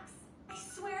 Max, I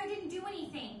swear I didn't do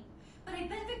anything. But I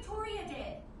bet Victoria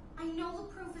did. I know the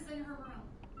proof is in her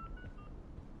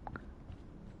room.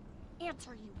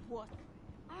 Answer, you wook.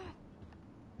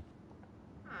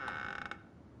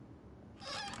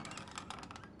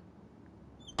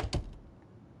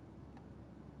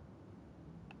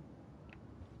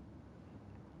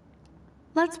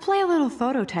 Let's play a little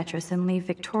photo Tetris and leave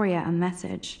Victoria a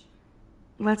message.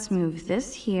 Let's move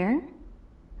this here,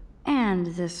 and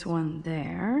this one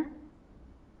there.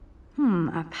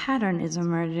 A pattern is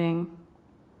emerging.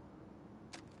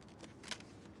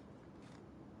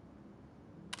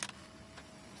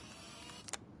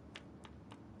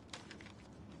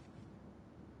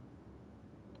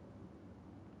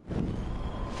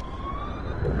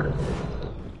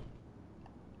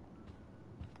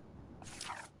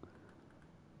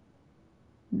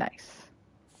 Nice.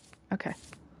 Okay.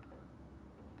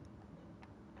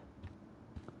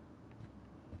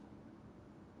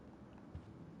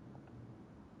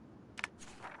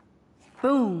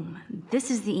 Boom! This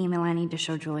is the email I need to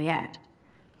show Juliet.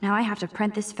 Now I have to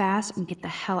print this fast and get the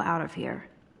hell out of here.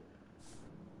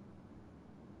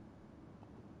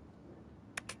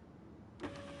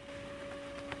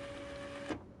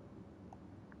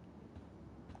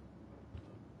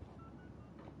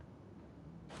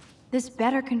 This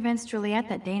better convince Juliet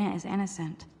that Dana is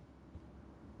innocent.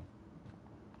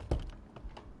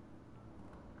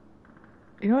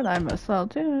 You know what I miss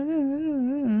out?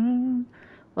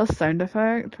 Less sound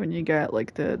effect when you get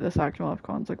like this action will have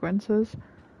consequences.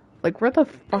 Like where the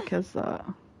fuck is that?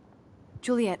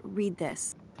 Juliet, read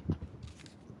this.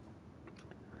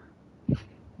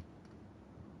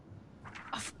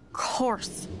 Of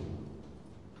course.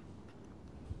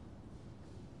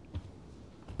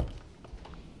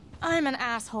 I'm an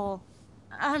asshole.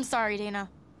 I'm sorry, Dana.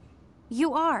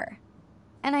 You are.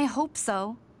 And I hope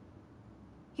so.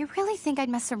 You really think I'd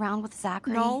mess around with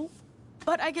Zachary? No,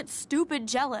 but I get stupid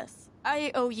jealous.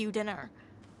 I owe you dinner.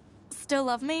 Still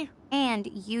love me? And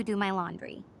you do my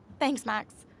laundry. Thanks,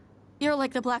 Max. You're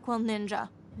like the Blackwell Ninja.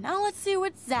 Now let's see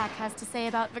what Zach has to say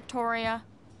about Victoria.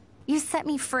 You set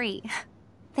me free.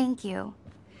 Thank you.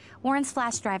 Warren's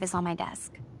flash drive is on my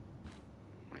desk.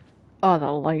 Oh,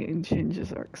 the lighting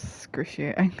changes are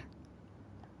excruciating.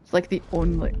 It's like the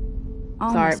only...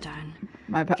 Almost Sorry, done.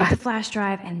 my bad. Get the flash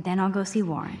drive and then I'll go see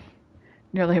Warren.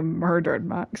 Nearly murdered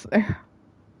Max there.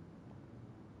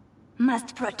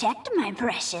 Must protect my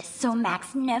precious so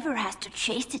Max never has to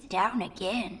chase it down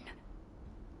again.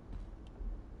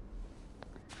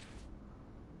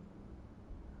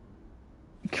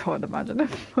 God, imagine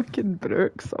if fucking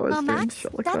Brooks was doing Max,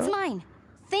 shit like that's that. mine.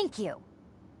 Thank you.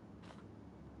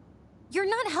 You're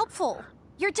not helpful.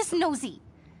 You're just nosy.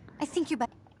 I think you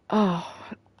better... Oh,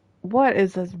 what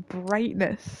is this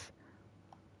brightness?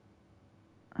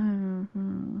 What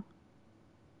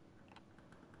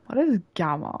is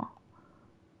gamma?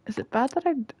 Is it bad that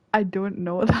I don't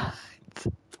know that?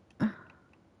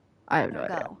 I have no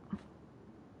idea.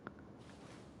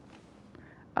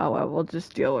 Oh well, we'll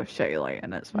just deal with shitty light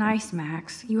and it's fine. Nice,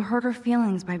 Max. You hurt her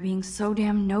feelings by being so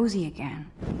damn nosy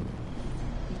again.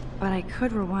 But I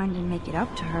could rewind and make it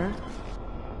up to her.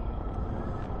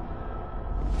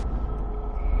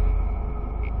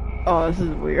 Oh, this is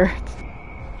weird.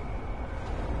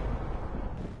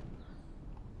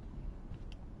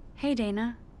 Hey,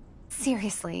 Dana.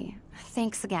 Seriously,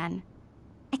 thanks again.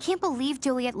 I can't believe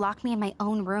Juliet locked me in my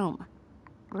own room.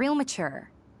 Real mature.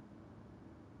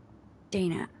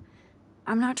 Dana,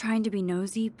 I'm not trying to be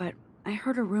nosy, but I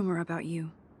heard a rumor about you.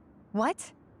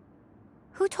 What?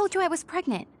 Who told you I was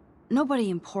pregnant? Nobody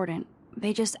important.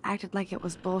 They just acted like it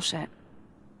was bullshit.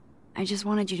 I just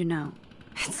wanted you to know.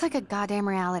 It's like a goddamn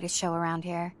reality show around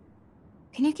here.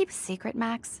 Can you keep a secret,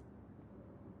 Max?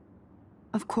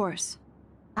 Of course.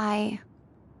 I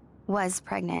was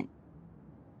pregnant.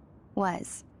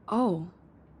 Was. Oh.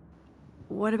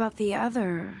 What about the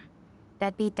other?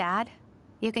 Deadbeat dad?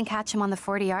 You can catch him on the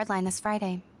 40-yard line this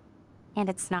Friday. And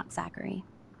it's not Zachary.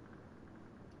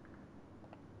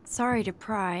 Sorry to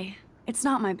pry. It's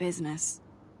not my business.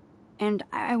 And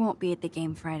I won't be at the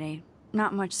game Friday.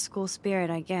 Not much school spirit,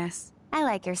 I guess. I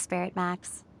like your spirit,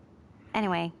 Max.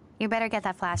 Anyway, you better get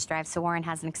that flash drive so Warren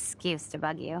has an excuse to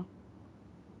bug you.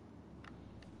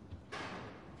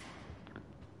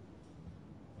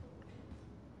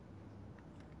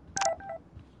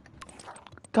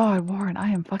 God, Warren, I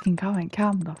am fucking coming.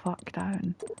 Calm the fuck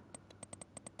down.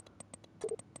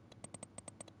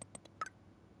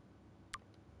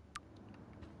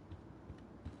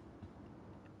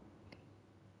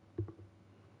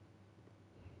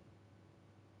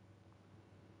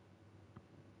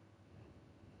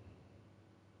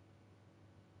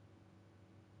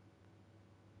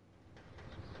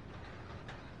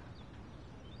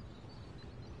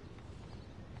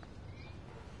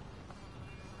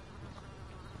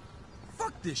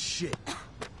 Fuck this shit.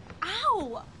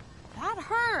 Ow! That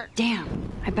hurt.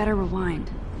 Damn, I better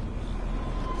rewind.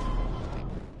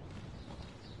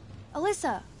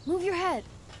 Alyssa, move your head.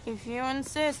 If you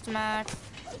insist, Max.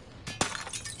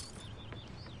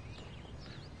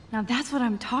 Now that's what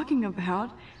I'm talking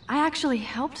about. I actually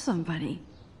helped somebody.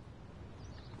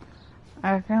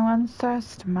 Everyone's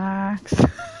just Max.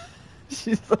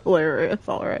 She's hilarious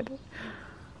already.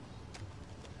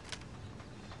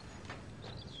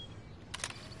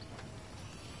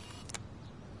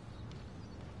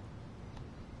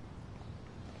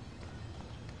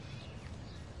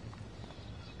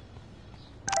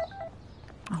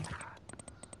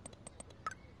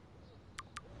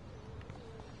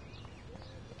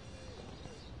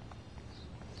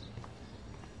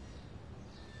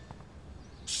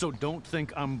 So don't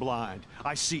think I'm blind.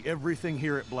 I see everything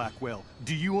here at Blackwell.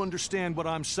 Do you understand what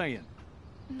I'm saying?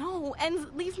 No,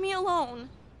 and leave me alone.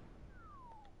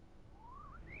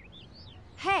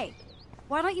 Hey,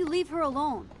 why don't you leave her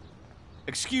alone?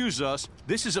 Excuse us,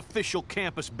 this is official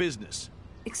campus business.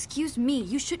 Excuse me,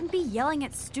 you shouldn't be yelling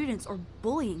at students or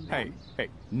bullying them. Hey,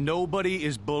 nobody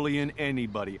is bullying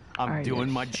anybody. I'm doing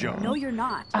my job. No, you're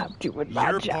not. I'm doing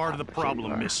my job. You're part of the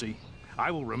problem, Missy. I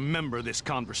will remember this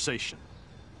conversation.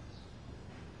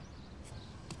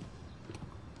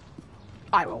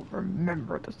 I will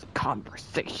remember this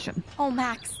conversation. Oh,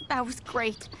 Max, that was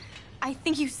great. I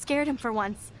think you scared him for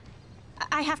once.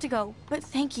 I have to go, but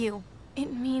thank you.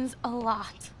 It means a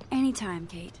lot. Anytime,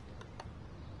 Kate.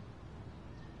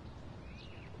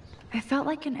 I felt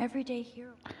like an everyday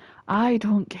hero. I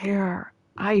don't care.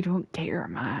 I don't care,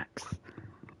 Max.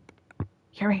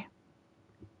 Hear me?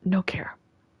 No care.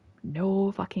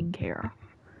 No fucking care.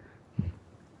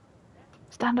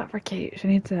 Stand up for Kate. She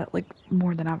needs it, like,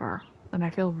 more than ever. And I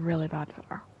feel really bad for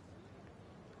her.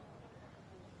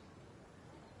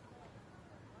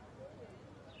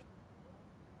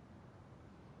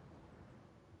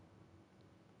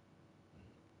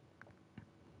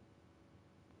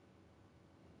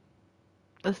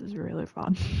 This is really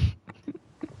fun.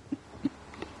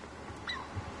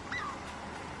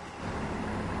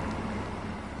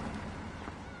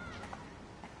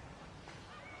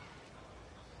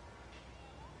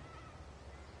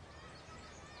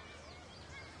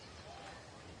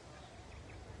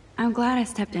 I'm glad I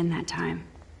stepped in that time.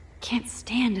 Can't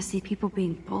stand to see people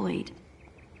being bullied.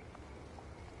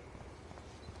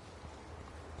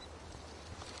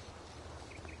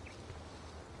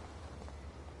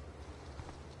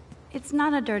 It's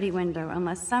not a dirty window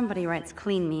unless somebody writes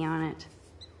 "clean me" on it.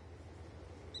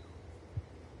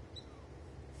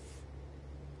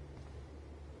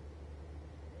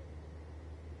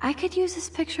 I could use this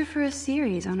picture for a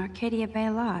series on Arcadia Bay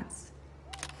lots.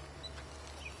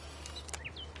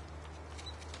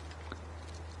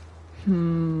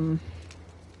 On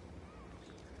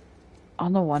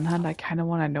the one hand, I kind of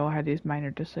want to know how these minor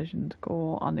decisions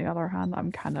go. On the other hand,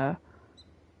 I'm kind of...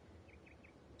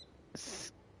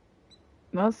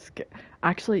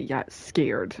 Actually, yeah,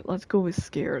 scared. Let's go with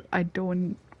scared. I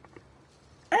don't...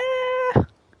 I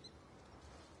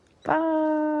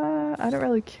don't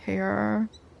really care.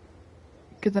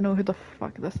 Because I know who the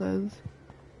fuck this is.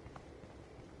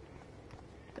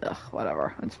 Ugh,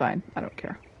 whatever. It's fine. I don't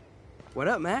care. What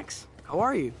up, Max? How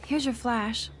are you? Here's your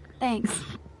flash. Thanks.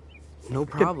 No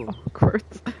problem. Of course.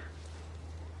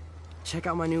 Check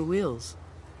out my new wheels.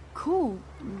 Cool.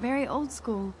 Very old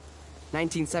school.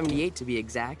 1978 to be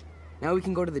exact. Now we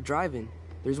can go to the drive-in.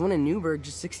 There's one in Newburgh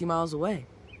just 60 miles away.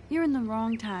 You're in the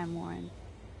wrong time, Warren.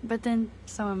 But then,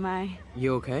 so am I.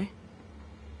 You okay?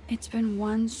 It's been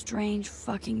one strange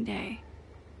fucking day.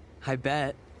 I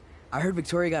bet. I heard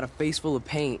Victoria got a face full of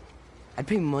paint. I'd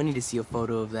pay money to see a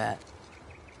photo of that.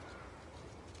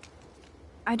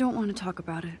 I don't want to talk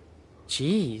about it.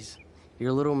 Jeez, you're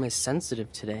a little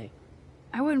missensitive today.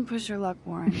 I wouldn't push your luck,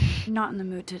 Warren. Not in the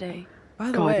mood today.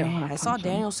 By the way, I saw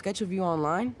Daniel's sketch of you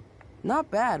online.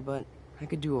 Not bad, but I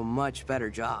could do a much better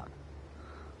job.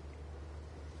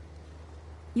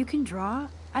 You can draw?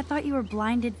 I thought you were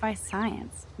blinded by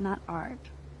science, not art.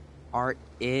 Art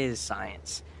is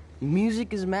science.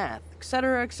 Music is math,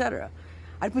 etc., etc.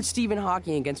 I'd put Stephen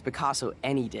Hawking against Picasso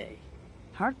any day.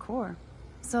 Hardcore.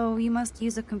 So you must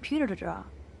use a computer to draw.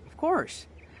 Of course.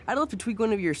 I'd love to tweak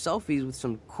one of your selfies with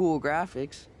some cool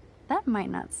graphics. That might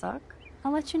not suck.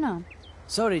 I'll let you know.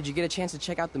 So, did you get a chance to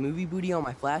check out the movie booty on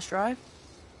my flash drive?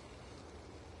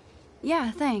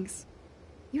 Yeah, thanks.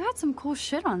 You had some cool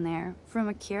shit on there, from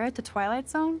Akira to Twilight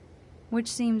Zone, which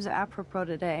seems apropos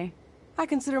today. I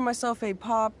consider myself a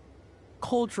pop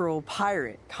cultural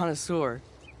pirate connoisseur.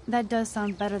 That does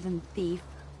sound better than thief.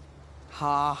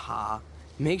 Ha ha.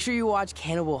 Make sure you watch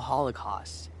Cannibal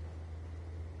Holocaust.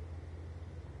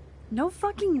 No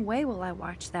fucking way will I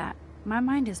watch that. My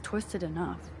mind is twisted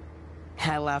enough.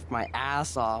 I laughed my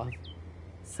ass off.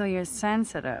 So you're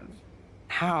sensitive.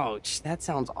 Ouch, that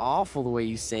sounds awful the way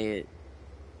you say it.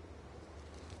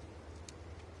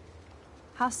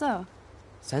 How so?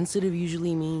 Sensitive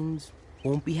usually means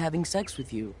won't be having sex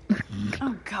with you.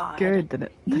 Oh, God. Good that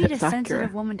it, You that need a it's accurate.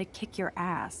 sensitive woman to kick your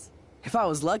ass. If I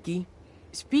was lucky.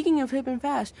 Speaking of hip and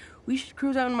fast, we should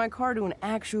cruise out in my car to an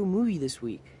actual movie this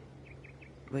week.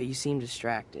 But you seem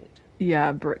distracted.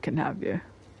 Yeah, Britt can have you.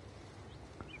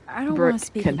 I don't Britt want to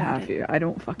speak can about have it. you. I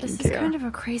don't fucking This care. is kind of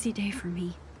a crazy day for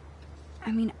me.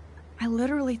 I mean, I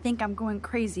literally think I'm going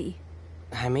crazy.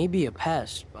 I may be a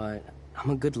pest, but I'm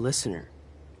a good listener.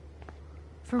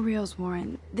 For reals,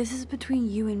 Warren, this is between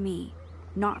you and me,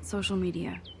 not social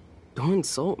media. Don't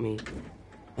insult me.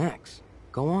 Max,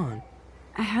 go on.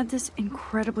 I had this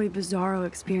incredibly bizarro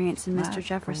experience in Mr. Max,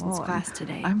 Jefferson's go on. class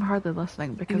today. I'm hardly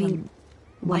listening because I'm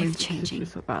life-changing. you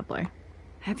so badly.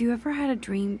 Have you ever had a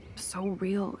dream so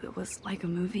real it was like a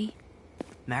movie?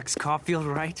 Max Caulfield,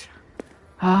 right?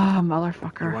 Ah, You're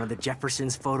motherfucker. one of the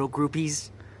Jefferson's photo groupies?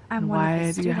 I'm one of Why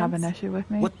his do you have an students. issue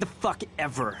with me? What the fuck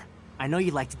ever? I know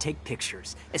you like to take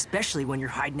pictures, especially when you're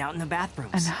hiding out in the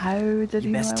bathrooms. And how did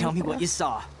You know best I tell was me what there? you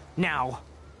saw. Now.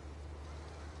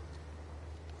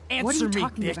 Answer What are you me,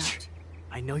 talking bitch. about?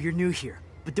 I know you're new here,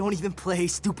 but don't even play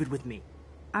stupid with me.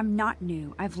 I'm not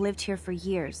new. I've lived here for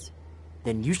years.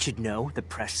 Then you should know the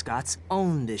Prescotts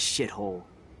own this shithole.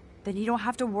 Then you don't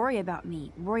have to worry about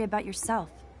me. Worry about yourself.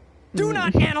 Do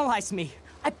not analyze me!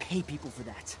 I pay people for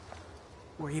that.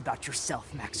 Worry about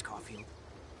yourself, Max Caulfield.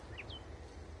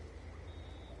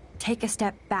 Take a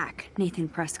step back, Nathan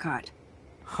Prescott.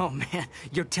 Oh man,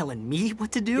 you're telling me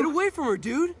what to do? Get away from her,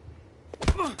 dude!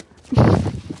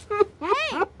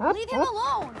 Hey, leave him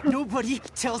alone. Nobody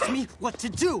tells me what to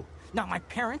do. Not my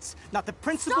parents, not the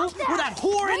principal, Stop that! or that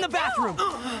whore in Right the bathroom.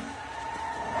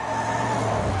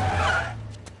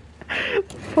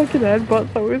 Fucking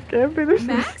headbutts always get me. They're so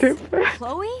Max? stupid.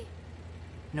 Chloe?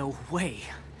 No way.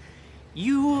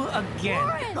 You again.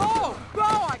 Warren! Go! Go!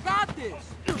 I got this!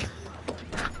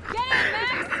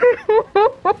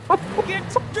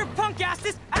 Get your punk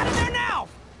asses out of there now!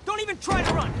 Don't even try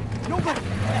to run. Nobody.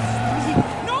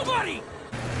 Nobody.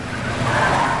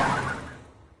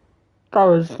 That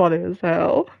was funny as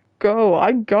hell. Go,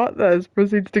 I got this.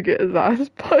 Proceeds to get his ass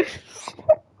punched.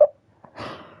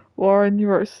 Lauren, you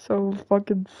are so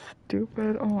fucking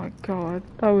stupid. Oh my god.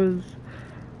 That was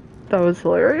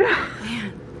hilarious.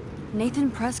 Man,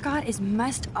 Nathan Prescott is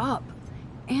messed up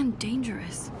and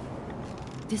dangerous.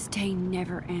 This day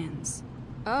never ends.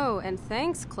 Oh, and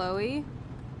thanks, Chloe.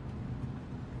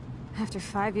 After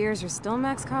 5 years, you're still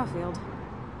Max Caulfield.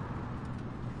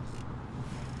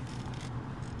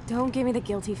 Don't give me the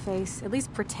guilty face. At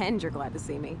least pretend you're glad to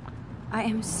see me. I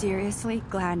am seriously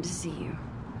glad to see you.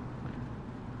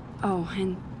 Oh,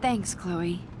 and thanks,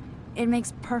 Chloe. It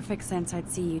makes perfect sense I'd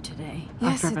see you today.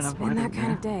 Yes, I've been it's been that avoiding kind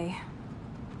you. of day.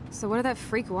 So what did that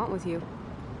freak want with you?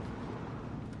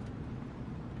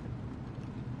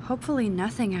 Hopefully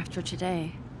nothing after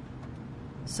today.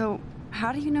 So,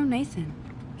 how do you know Nathan?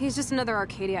 He's just another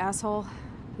Arcadia asshole.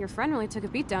 Your friend really took a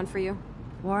beat down for you.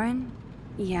 Warren?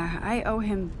 Yeah, I owe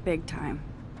him big time.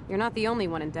 You're not the only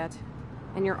one in debt.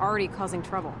 And you're already causing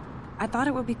trouble. I thought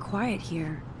it would be quiet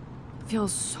here.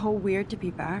 Feels so weird to be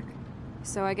back.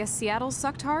 So I guess Seattle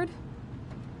sucked hard?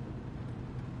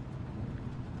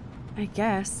 I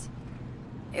guess.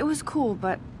 It was cool,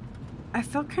 but I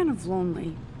felt kind of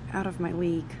lonely, out of my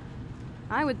league.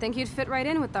 I would think you'd fit right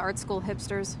in with the art school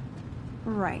hipsters.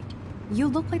 Right. You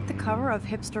look like the cover of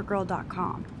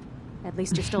hipstergirl.com. At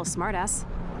least you're still a smartass.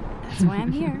 That's why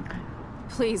I'm here.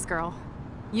 Please, girl.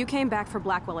 You came back for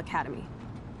Blackwell Academy.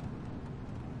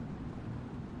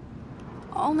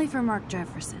 Only for Mark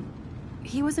Jefferson.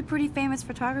 He was a pretty famous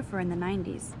photographer in the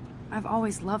 90s. I've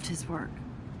always loved his work.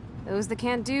 Those that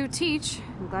can't do, teach.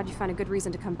 I'm glad you found a good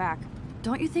reason to come back.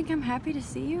 Don't you think I'm happy to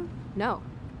see you? No.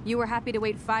 You were happy to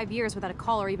wait 5 years without a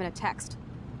call or even a text.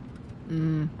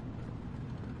 That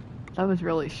was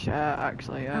really shit,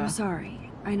 actually, yeah. I'm sorry.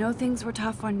 I know things were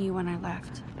tough on you when I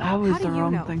left. That was How the do you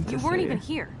wrong know? thing to You say. weren't even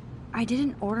here. I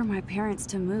didn't order my parents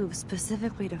to move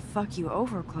specifically to fuck you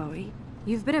over, Chloe.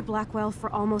 You've been at Blackwell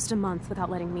for almost a month without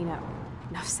letting me know.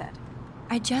 Enough said.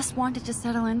 I just wanted to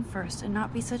settle in first and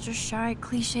not be such a shy,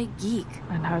 cliche geek.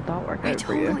 And how'd that work I out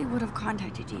for you? totally would have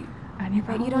contacted you. And you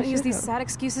But you probably don't use should these have. sad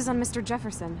excuses on Mr.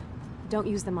 Jefferson. Don't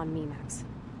use them on me, Max.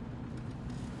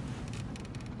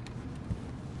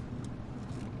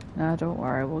 Nah, don't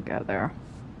worry, we'll get there.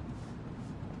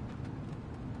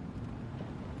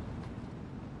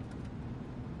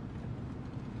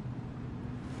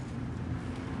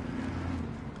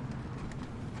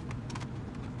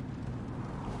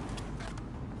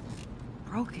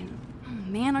 Broken. Oh,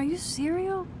 man, are you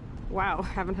serial? Wow,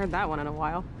 haven't heard that one in a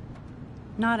while.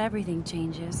 Not everything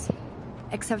changes.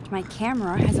 Except my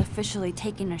camera has officially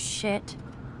taken a shit.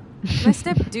 My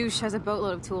step-douche has a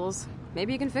boatload of tools.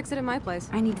 Maybe you can fix it at my place.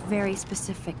 I need very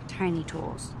specific, tiny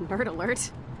tools. Bird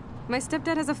alert. My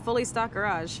stepdad has a fully stocked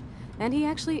garage, and he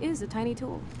actually is a tiny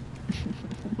tool.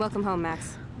 Welcome home,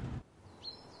 Max.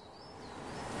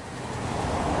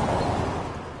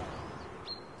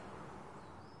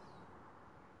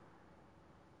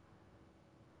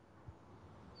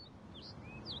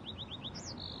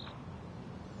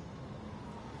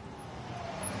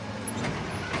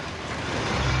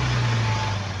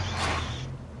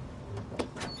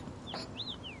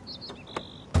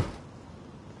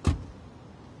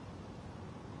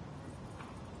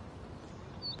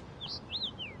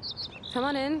 Come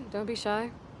on in, don't be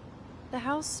shy. The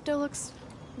house still looks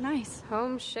nice.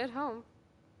 Home, shit, home.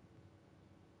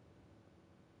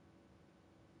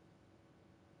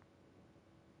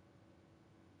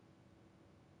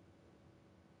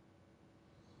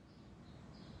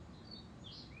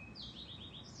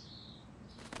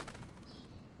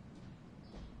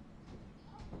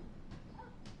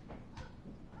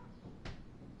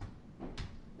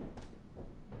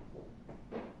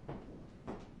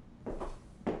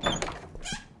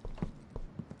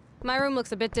 My room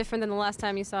looks a bit different than the last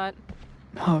time you saw it.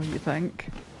 Oh, you think?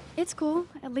 It's cool.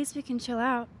 At least we can chill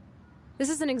out. This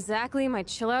isn't exactly my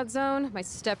chill-out zone. My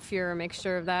stepfuhrer makes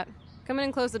sure of that. Come in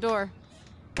and close the door.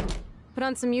 Put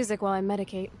on some music while I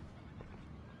medicate.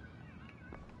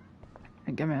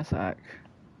 And give me a sec.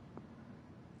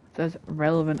 It says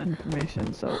relevant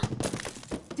information, so...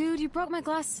 Dude, you broke my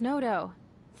glass snow dough.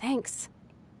 Thanks.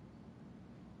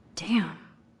 Damn.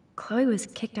 Chloe was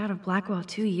kicked out of Blackwell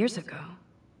 2 years ago.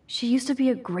 She used to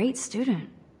be a great student.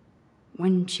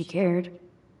 When she cared.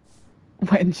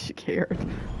 When she cared.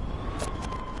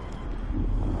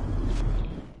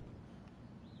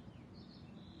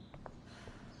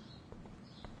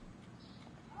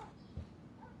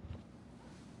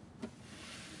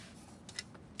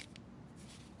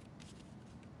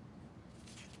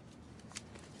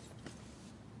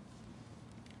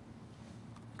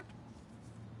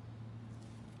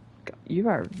 You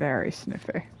are very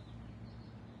sniffy.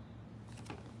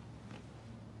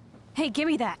 Hey, give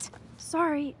me that!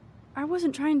 Sorry, I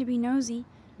wasn't trying to be nosy.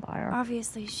 Liar.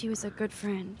 Obviously, she was a good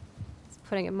friend. It's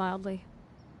putting it mildly.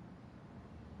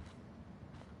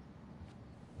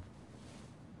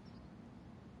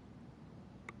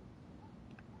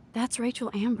 That's Rachel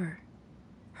Amber.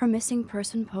 Her missing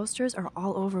person posters are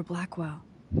all over Blackwell.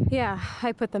 Yeah,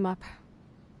 I put them up.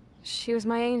 She was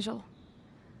my angel.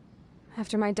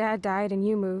 After my dad died and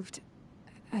you moved,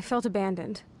 I felt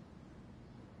abandoned.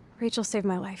 Rachel saved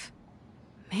my life.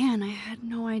 Man, I had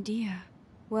no idea.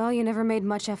 Well, you never made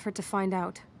much effort to find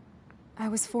out. I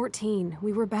was 14.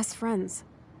 We were best friends.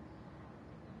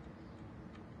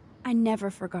 I never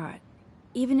forgot.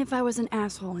 Even if I was an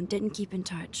asshole and didn't keep in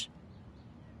touch.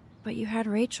 But you had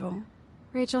Rachel.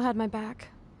 Rachel had my back.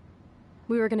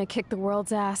 We were gonna kick the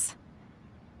world's ass.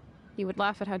 You would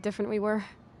laugh at how different we were.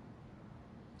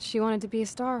 She wanted to be a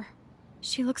star.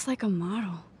 She looks like a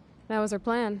model. That was her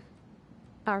plan.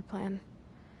 Our plan.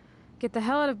 Get the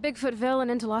hell out of Bigfootville and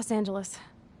into Los Angeles.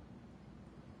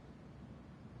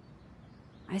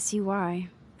 I see why.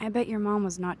 I bet your mom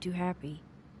was not too happy.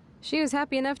 She was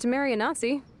happy enough to marry a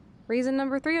Nazi. Reason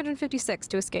number 356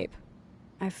 to escape.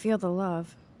 I feel the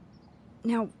love.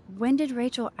 Now, when did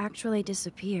Rachel actually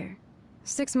disappear?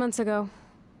 6 months ago.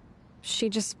 She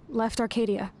just left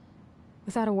Arcadia.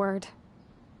 Without a word.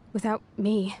 Without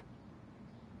me.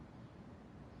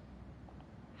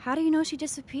 How do you know she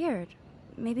disappeared?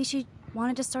 Maybe she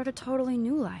wanted to start a totally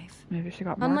new life. Maybe she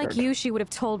got murdered. Unlike you, she would have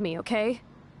told me, okay?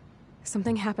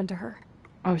 Something happened to her.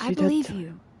 Oh, she I did. believe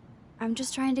you. I'm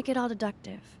just trying to get all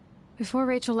deductive. Before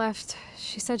Rachel left,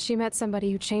 she said she met somebody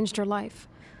who changed her life.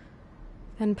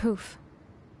 Then poof.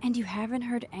 And you haven't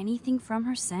heard anything from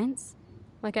her since?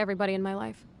 Like everybody in my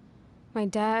life. My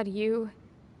dad, you,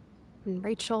 and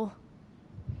Rachel.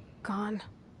 Gone.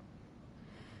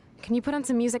 Can you put on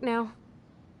some music now?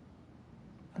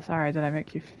 Sorry, did I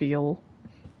make you feel?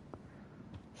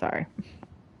 Sorry.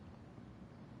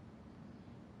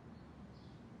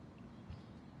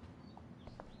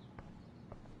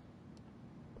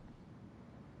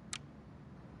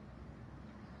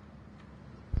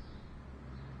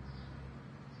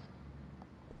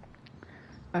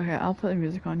 Okay, I'll put the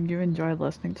music on. You enjoy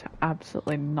listening to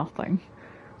absolutely nothing.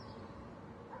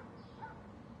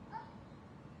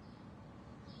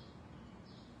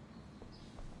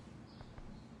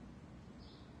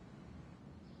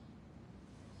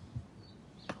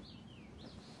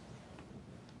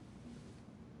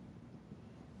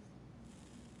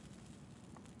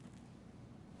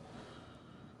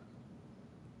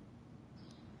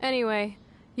 Anyway,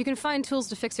 you can find tools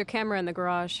to fix your camera in the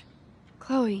garage.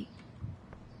 Chloe,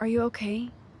 are you okay?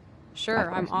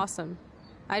 Sure, I'm awesome.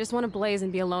 I just want to blaze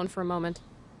and be alone for a moment.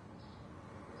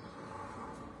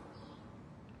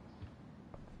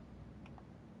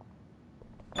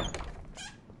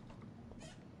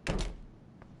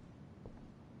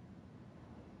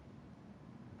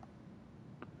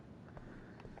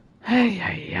 Hey,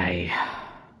 hey, hey.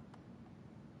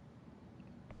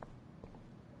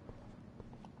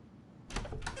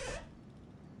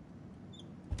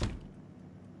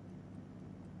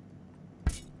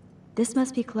 This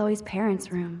must be Chloe's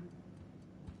parents' room.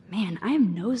 Man, I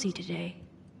am nosy today.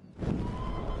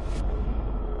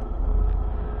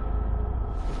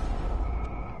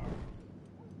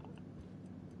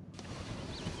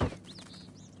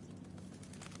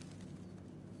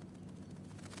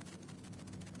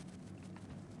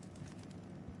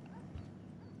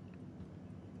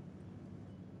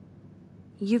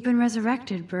 You've been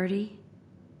resurrected, Birdie.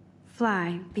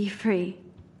 Fly, be free.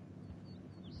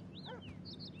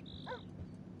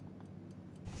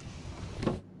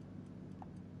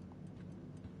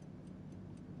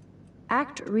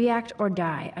 Act, React, or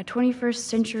Die, a 21st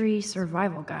century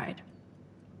survival guide.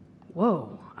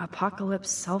 Whoa, apocalypse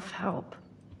self-help.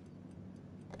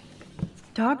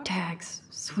 Dog tags,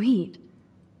 sweet.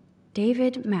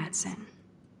 David Matson.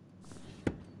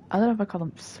 I don't know if I call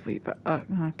them sweet, but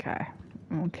okay.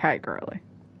 Okay, girly.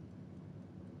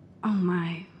 Oh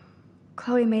my.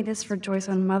 Chloe made this for Joyce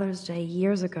on Mother's Day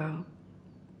years ago.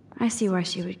 I see why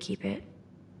she would keep it.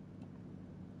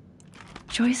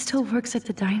 Joyce still works at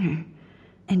the diner.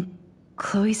 And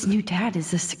Chloe's new dad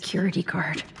is a security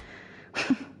guard.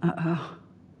 Uh-oh.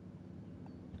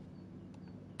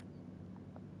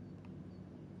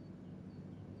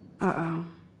 Uh-oh.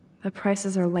 The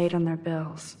prices are late on their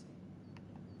bills.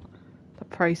 The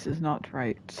price is not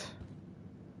right.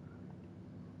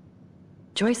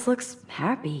 Joyce looks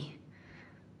happy.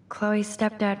 Chloe's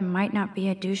stepdad might not be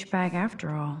a douchebag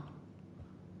after all.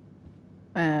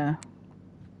 I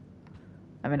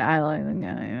mean, I like the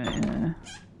guy.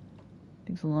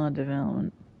 Takes a lot of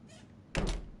development.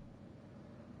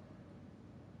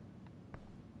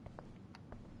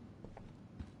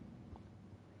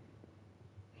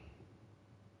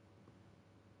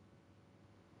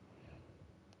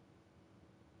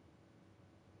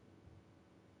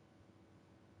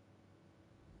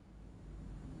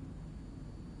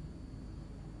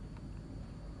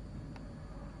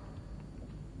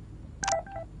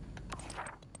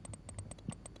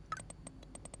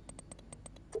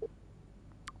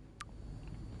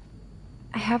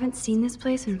 I haven't seen this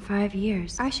place in 5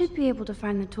 years. I should be able to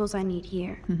find the tools I need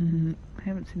here. I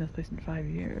haven't seen this place in 5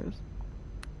 years.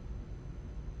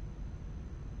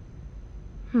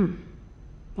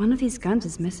 One of these guns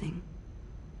is missing.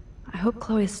 I hope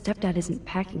Chloe's stepdad isn't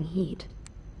packing heat.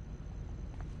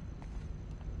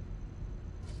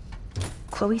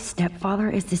 Chloe's stepfather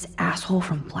is this asshole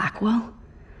from Blackwell?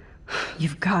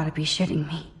 You've got to be shitting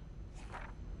me.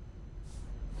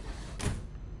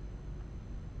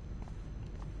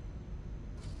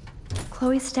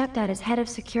 Chloe's stepdad is head of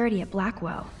security at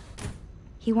Blackwell.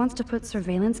 He wants to put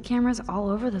surveillance cameras all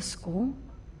over the school?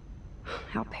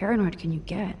 How paranoid can you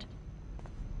get?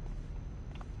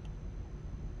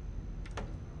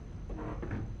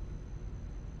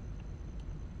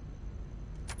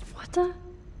 What the?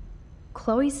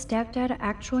 Chloe's stepdad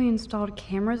actually installed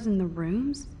cameras in the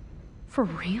rooms? For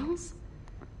reals?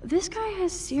 This guy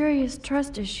has serious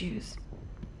trust issues.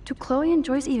 Do Chloe and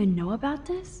Joyce even know about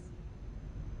this?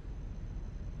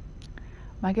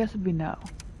 My guess would be no.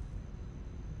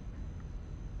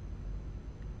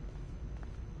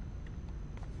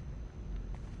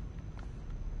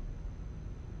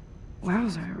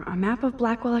 Wowzer, a map of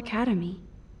Blackwell Academy.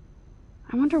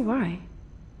 I wonder why.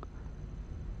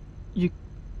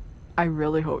 I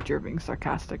really hoped you were being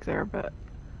sarcastic there, but...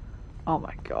 Oh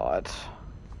my god.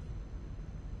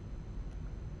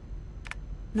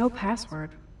 No password.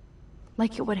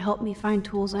 Like it would help me find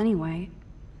tools anyway.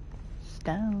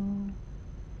 Stone.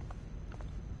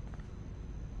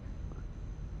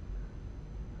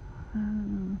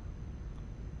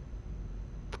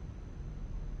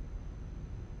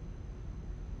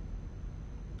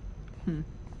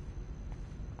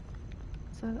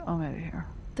 Is that? Oh, maybe here.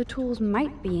 The tools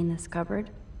might be in this cupboard.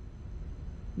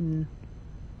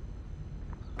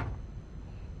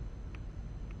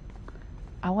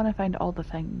 I want to find all the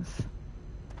things.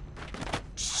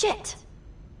 Shit!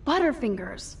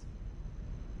 Butterfingers!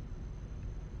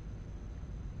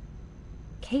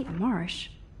 Kate Marsh?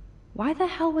 Why the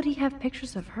hell would he have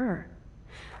pictures of her?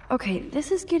 Okay,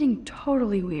 this is getting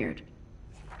totally weird.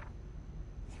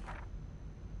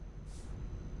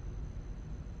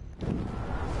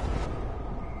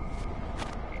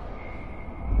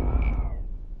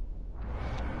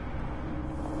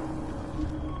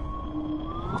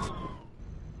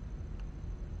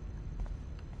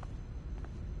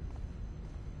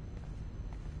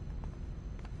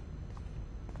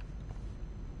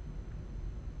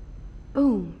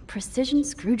 Boom, precision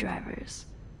screwdrivers.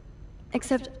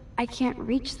 Except I can't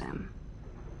reach them.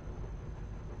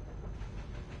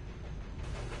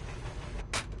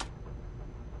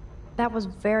 That was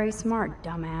very smart,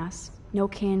 dumbass. No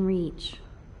can reach.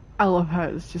 I love how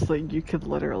it's just like you could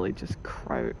literally just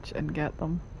crouch and get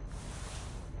them.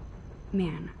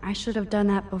 Man, I should have done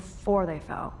that before they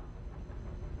fell.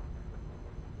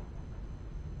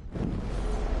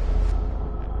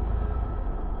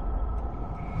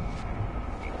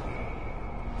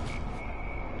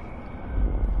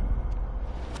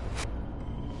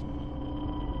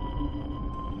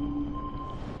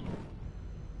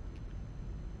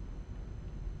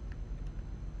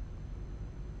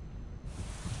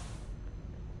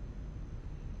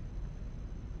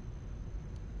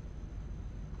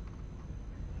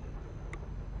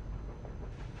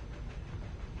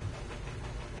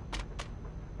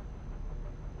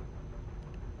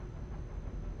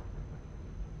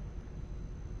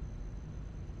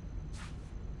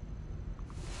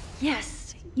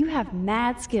 Yes, you have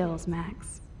mad skills,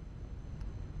 Max.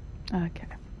 Okay.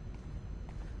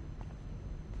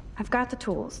 I've got the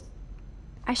tools.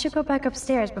 I should go back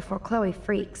upstairs before Chloe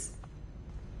freaks.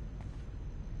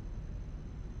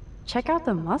 Check out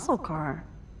the muscle car.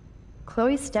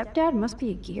 Chloe's stepdad must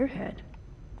be a gearhead.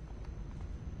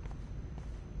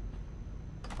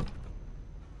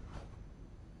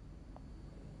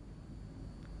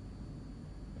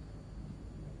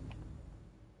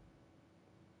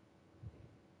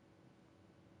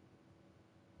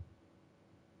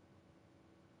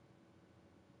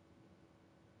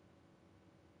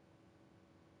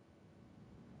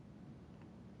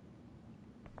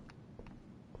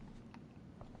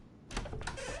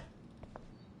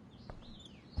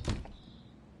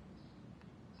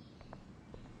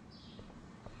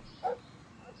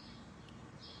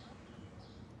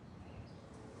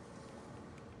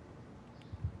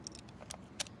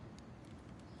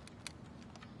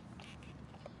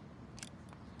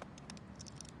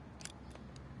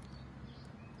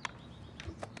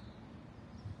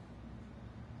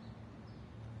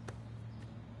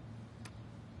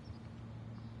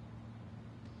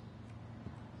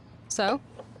 So?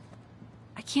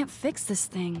 I can't fix this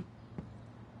thing.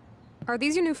 Are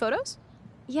these your new photos?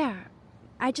 Yeah,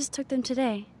 I just took them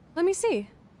today. Let me see.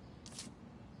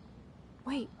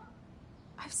 Wait,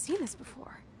 I've seen this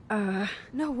before.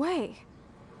 No way.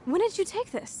 When did you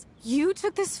take this? You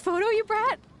took this photo, you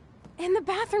brat? In the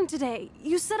bathroom today.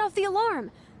 You set off the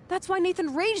alarm. That's why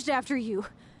Nathan raged after you.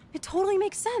 It totally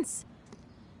makes sense.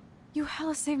 You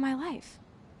hella saved my life.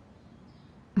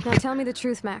 Now tell me the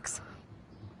truth, Max.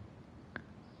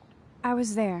 I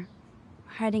was there,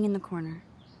 hiding in the corner.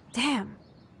 Damn,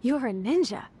 you're a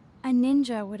ninja. A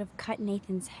ninja would have cut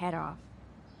Nathan's head off.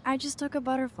 I just took a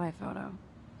butterfly photo.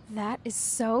 That is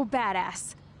so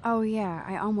badass. Oh yeah,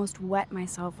 I almost wet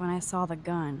myself when I saw the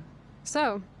gun.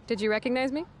 So, did you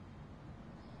recognize me?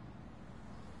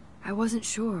 I wasn't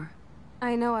sure.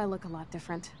 I know I look a lot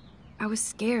different. I was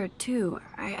scared, too.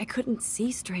 I couldn't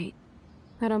see straight.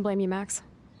 I don't blame you, Max.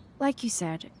 Like you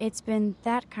said, it's been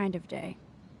that kind of day.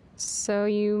 So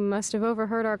you must have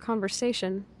overheard our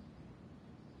conversation.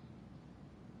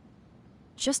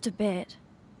 Just a bit.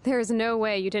 There is no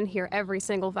way you didn't hear every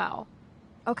single vowel.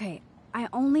 Okay, I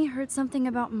only heard something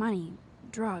about money,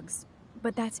 drugs,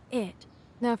 but that's it.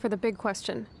 Now for the big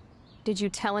question. Did you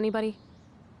tell anybody?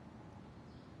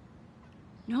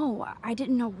 No, I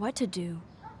didn't know what to do.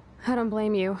 I don't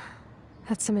blame you.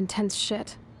 That's some intense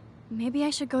shit. Maybe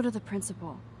I should go to the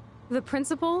principal. The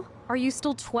principal? Are you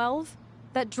still 12?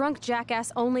 That drunk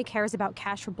jackass only cares about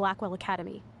cash for Blackwell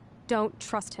Academy. Don't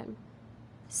trust him.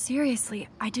 Seriously,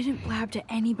 I didn't blab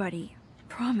to anybody.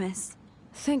 Promise.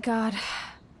 Thank God.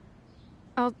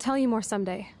 I'll tell you more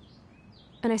someday.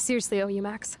 And I seriously owe you,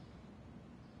 Max.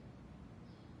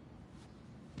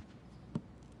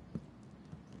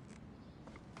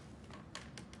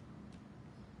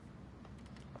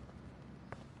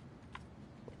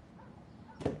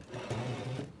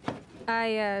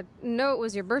 I know it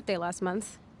was your birthday last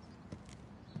month.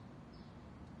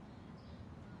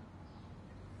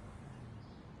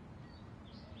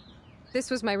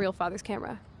 This was my real father's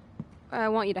camera. I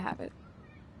want you to have it.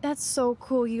 That's so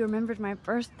cool you remembered my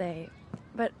birthday.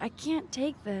 But I can't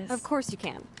take this. Of course you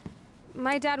can.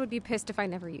 My dad would be pissed if I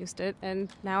never used it, and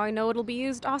now I know it'll be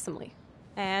used awesomely.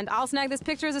 And I'll snag this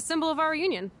picture as a symbol of our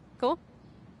reunion. Cool?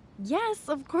 Yes,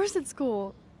 of course it's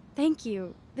cool. Thank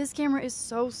you. This camera is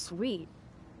so sweet.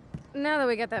 Now that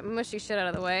we got that mushy shit out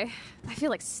of the way, I feel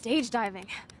like stage diving.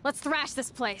 Let's thrash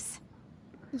this place.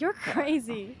 You're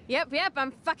crazy. Yep,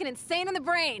 I'm fucking insane in the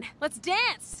brain. Let's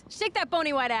dance! Shake that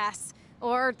bony white ass.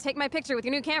 Or take my picture with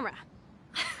your new camera.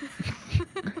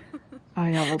 Oh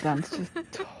yeah, well done. It's just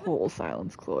total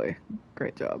silence, Chloe.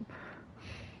 Great job.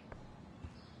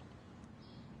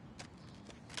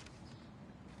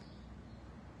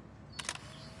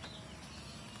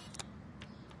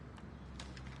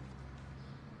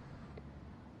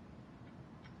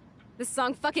 This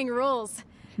song fucking rules.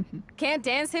 Can't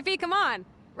dance, hippie? Come on.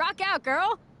 Rock out,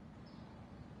 girl.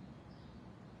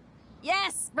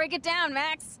 Yes! Break it down,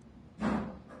 Max.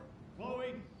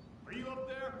 Chloe, are you up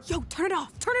there? Yo, turn it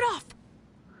off! Turn it off!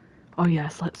 Oh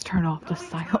yes, let's turn off the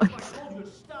silence. I told you to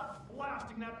stop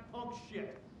blasting that punk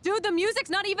shit. Dude, the music's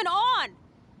not even on!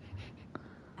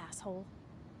 Asshole.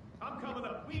 I'm coming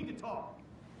up. We need to talk.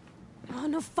 Oh,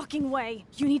 no fucking way.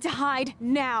 You need to hide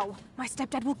now. My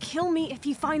stepdad will kill me if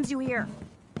he finds you here.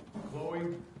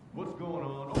 Chloe, what's going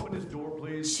on? Open this door,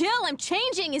 please. Chill, I'm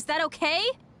changing. Is that okay?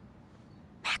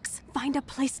 Max, find a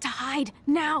place to hide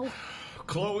now.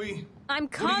 Chloe? I'm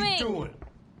coming. What are you doing?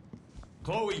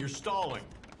 Chloe, you're stalling.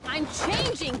 I'm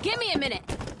changing. Give me a minute.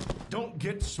 Don't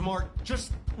get smart.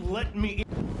 Just let me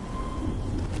in.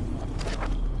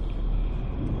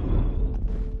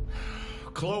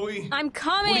 Chloe? I'm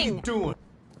coming. What are you doing?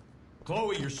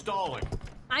 Chloe, you're stalling.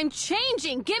 I'm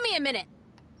changing. Give me a minute.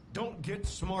 Don't get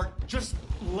smart. Just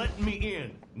let me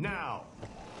in. Now.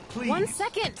 Please. 1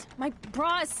 second. My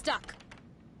bra is stuck.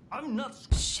 I'm not...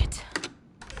 Shit.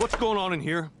 What's going on in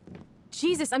here?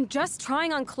 Jesus, I'm just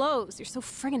trying on clothes. You're so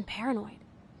friggin' paranoid.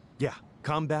 Yeah,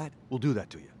 combat will do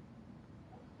that to you.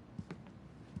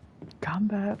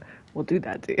 Combat will do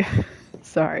that to you.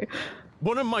 Sorry.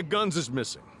 One of my guns is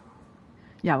missing.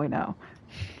 Yeah, we know.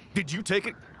 Did you take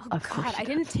it? Oh, God, I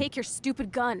didn't take your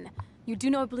stupid gun. You do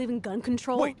know I believe in gun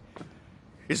control? Wait,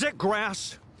 is that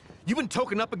grass? You been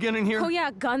token up again in here? Oh,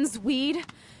 yeah, guns, weed.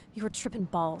 You were tripping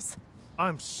balls.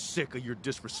 I'm sick of your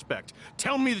disrespect.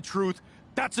 Tell me the truth.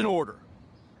 That's an order.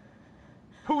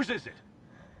 Whose is it?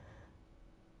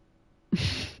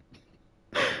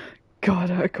 God,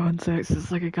 out of context,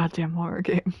 it's like a goddamn horror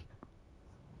game.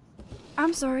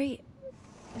 I'm sorry.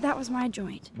 That was my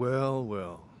joint. Well,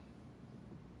 well.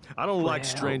 I don't like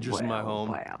strangers in my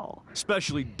home.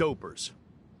 Especially dopers.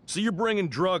 So you're bringing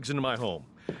drugs into my home.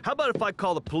 How about if I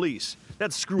call the police?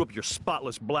 That'd screw up your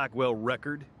spotless Blackwell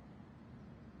record.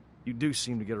 You do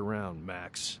seem to get around,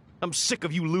 Max. I'm sick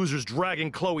of you losers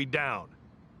dragging Chloe down.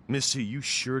 Missy, you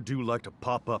sure do like to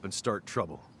pop up and start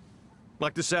trouble.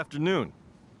 Like this afternoon.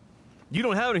 You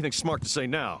don't have anything smart to say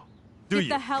now, do you?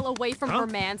 Get the hell away from her,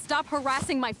 man. Stop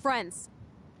harassing my friends.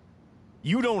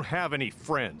 You don't have any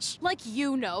friends. Like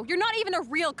you know. You're not even a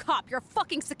real cop. You're a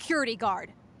fucking security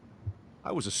guard.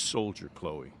 I was a soldier,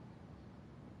 Chloe.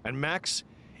 And Max,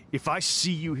 if I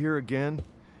see you here again,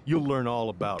 you'll learn all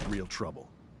about real trouble.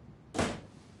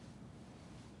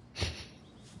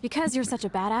 Because you're such a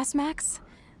badass, Max,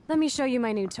 let me show you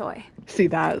my new toy. See,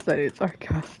 that is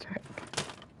sarcastic.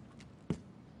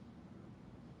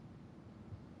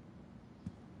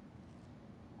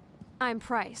 I'm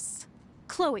Price.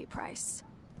 Chloe Price.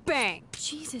 Bang!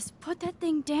 Jesus, put that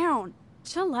thing down.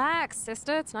 Chillax,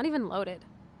 sister. It's not even loaded.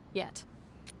 Yet.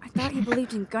 I thought you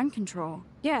believed in gun control.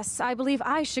 Yes, I believe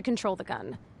I should control the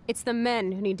gun. It's the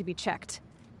men who need to be checked.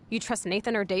 You trust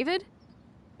Nathan or David?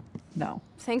 No.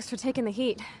 Thanks for taking the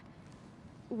heat.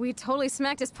 We totally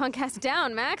smacked his punk ass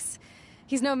down, Max.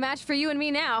 He's no match for you and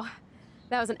me now.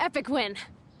 That was an epic win.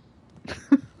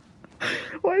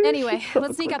 Anyway,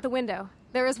 let's sneak out the window.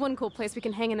 There is one cool place we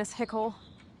can hang in this hickhole.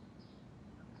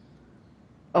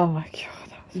 Oh my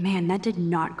god. Man, that did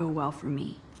not go well for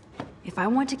me. If I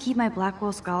want to keep my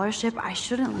Blackwell scholarship, I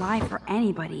shouldn't lie for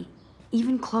anybody.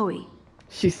 Even Chloe.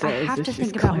 She says I have to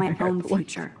think about my own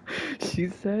future. She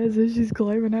says as she's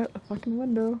climbing out the fucking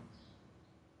window.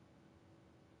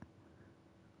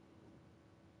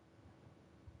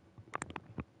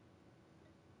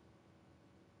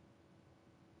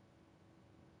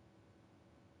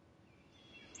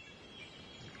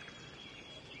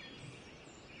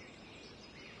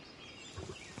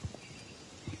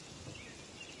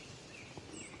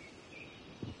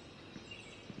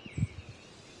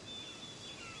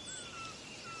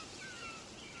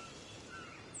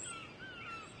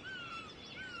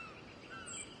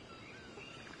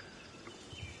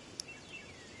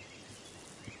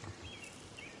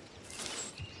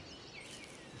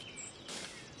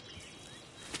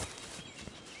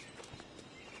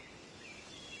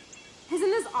 Isn't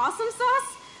this awesome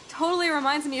sauce? Totally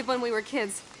reminds me of when we were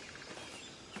kids.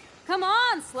 Come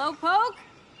on, Slowpoke!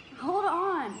 Hold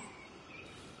on.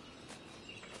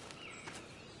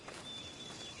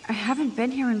 I haven't been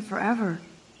here in forever.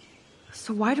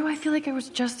 So why do I feel like I was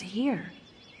just here?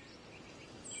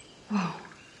 Whoa.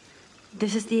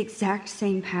 This is the exact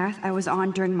same path I was on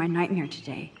during my nightmare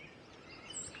today.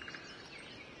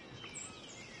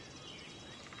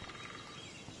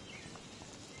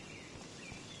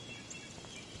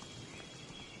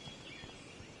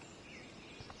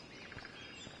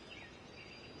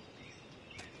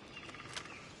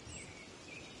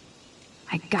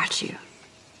 I got you.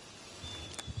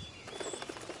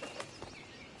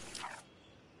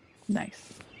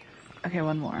 Nice. Okay,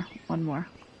 one more. One more.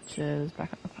 Which is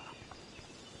back up the path.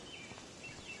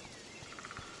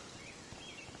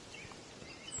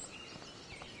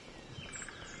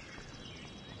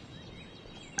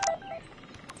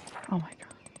 Oh my god.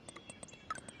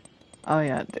 Oh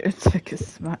yeah, dude, took a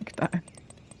smackdown.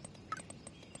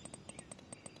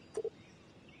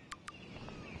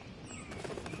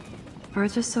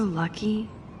 Birds are so lucky,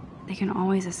 they can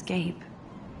always escape.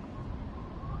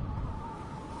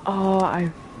 Oh,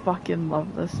 I fucking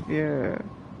love this view.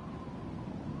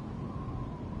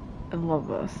 I love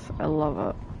this. I love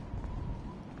it.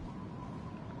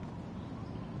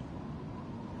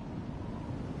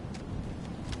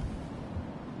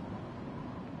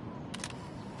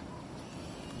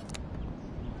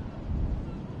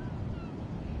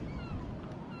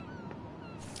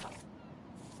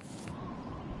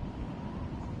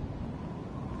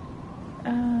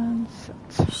 And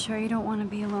sit. Sure you don't want to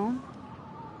be alone?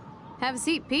 Have a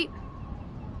seat, Pete.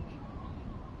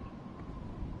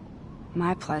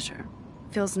 My pleasure.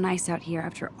 Feels nice out here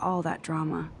after all that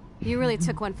drama. You really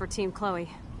took one for Team Chloe.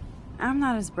 I'm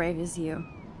not as brave as you.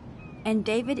 And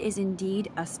David is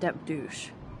indeed a step douche.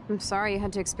 I'm sorry you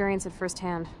had to experience it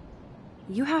firsthand.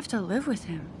 You have to live with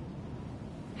him.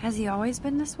 Has he always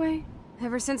been this way?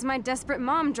 Ever since my desperate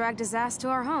mom dragged his ass to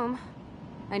our home,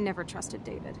 I never trusted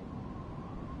David.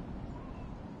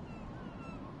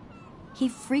 He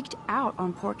freaked out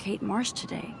on poor Kate Marsh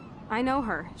today. I know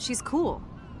her. She's cool.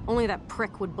 Only that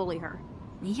prick would bully her.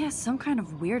 He has some kind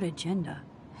of weird agenda.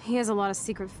 He has a lot of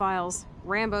secret files.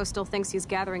 Rambo still thinks he's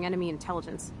gathering enemy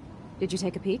intelligence. Did you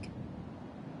take a peek?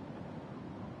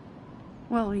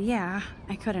 Well, yeah,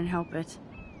 I couldn't help it.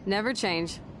 Never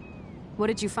change. What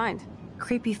did you find?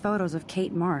 Creepy photos of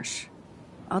Kate Marsh.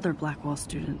 Other Blackwell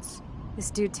students.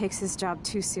 This dude takes his job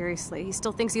too seriously. He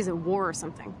still thinks he's at war or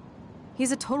something.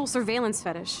 He's a total surveillance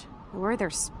fetish. Where are there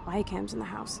spy cams in the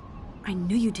house? I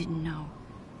knew you didn't know.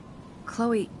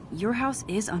 Chloe, your house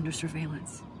is under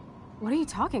surveillance. What are you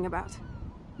talking about?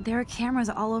 There are cameras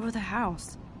all over the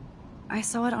house. I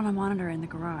saw it on a monitor in the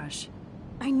garage.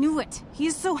 I knew it!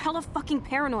 He's so hella fucking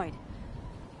paranoid.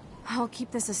 I'll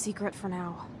keep this a secret for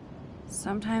now.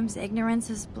 Sometimes ignorance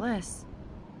is bliss.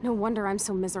 No wonder I'm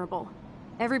so miserable.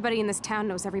 Everybody in this town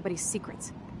knows everybody's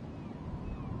secrets.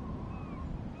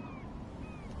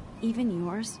 Even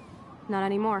yours? Not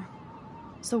anymore.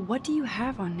 So what do you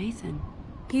have on Nathan?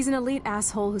 He's an elite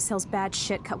asshole who sells bad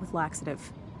shit cut with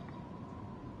laxative.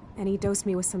 And he dosed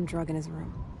me with some drug in his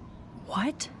room.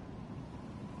 What?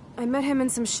 I met him in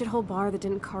some shithole bar that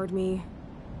didn't card me.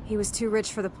 He was too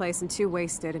rich for the place and too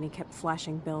wasted, and he kept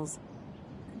flashing bills.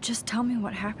 Just tell me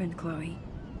what happened, Chloe.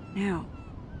 Now.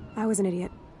 I was an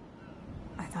idiot.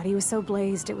 I thought he was so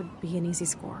blazed it would be an easy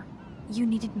score. You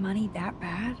needed money that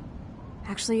bad?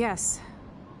 Actually, yes.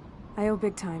 I owe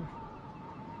big time.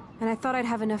 And I thought I'd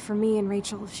have enough for me and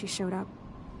Rachel if she showed up.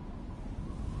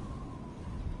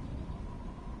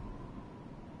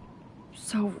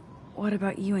 So, what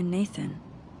about you and Nathan?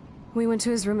 We went to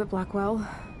his room at Blackwell.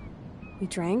 We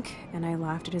drank, and I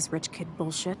laughed at his rich kid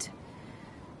bullshit.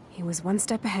 He was one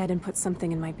step ahead and put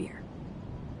something in my beer.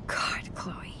 God,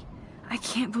 Chloe. I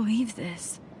can't believe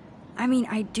this. I mean,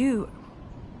 I do.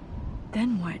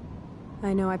 Then what?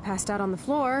 I know I passed out on the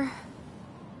floor.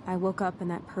 I woke up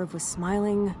and that perv was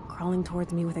smiling, crawling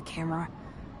towards me with a camera.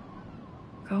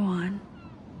 Go on.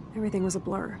 Everything was a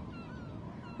blur.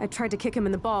 I tried to kick him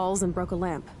in the balls and broke a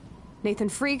lamp. Nathan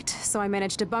freaked, so I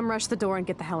managed to bum rush the door and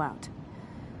get the hell out.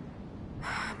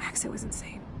 Max, it was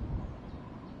insane.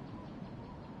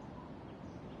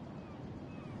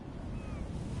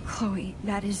 Chloe,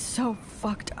 that is so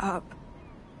fucked up.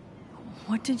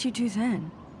 What did you do then?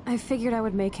 I figured I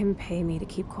would make him pay me to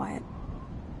keep quiet.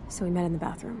 So we met in the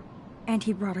bathroom. And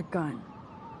he brought a gun.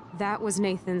 That was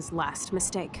Nathan's last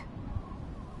mistake.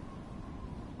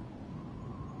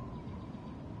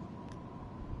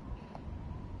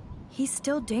 He's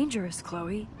still dangerous,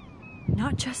 Chloe.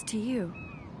 Not just to you.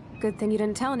 Good thing you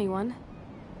didn't tell anyone.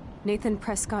 Nathan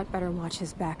Prescott better watch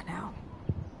his back now.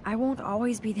 I won't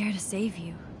always be there to save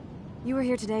you. You were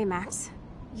here today, Max.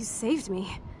 You saved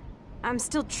me. I'm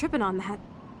still tripping on that.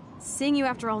 Seeing you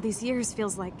after all these years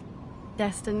feels like...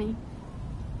 destiny.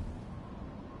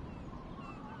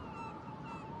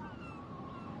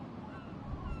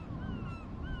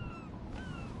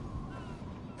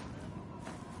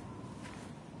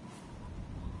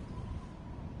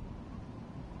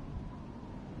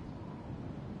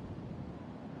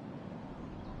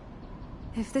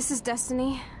 If this is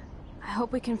destiny, I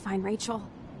hope we can find Rachel.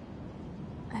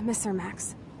 I miss her,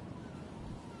 Max.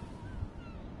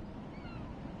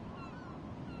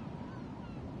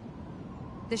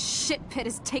 This shit pit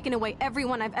has taken away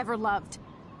everyone I've ever loved.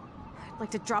 I'd like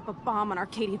to drop a bomb on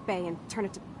Arcadia Bay and turn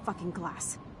it to fucking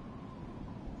glass.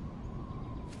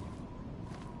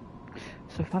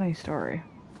 It's a funny story.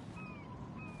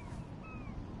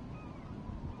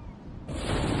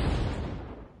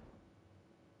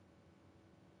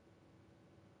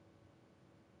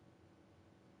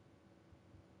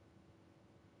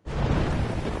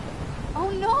 Oh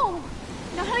no!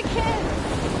 Not again!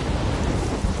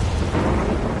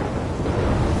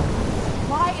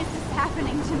 Why is this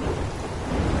happening to me?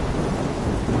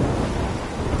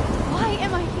 Why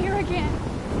am I here again?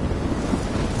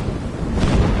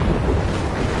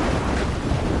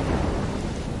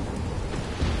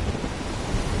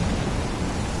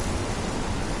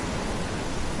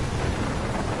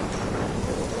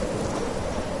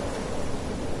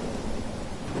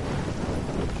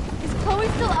 Is Chloe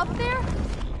still up there?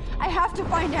 I have to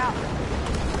find out.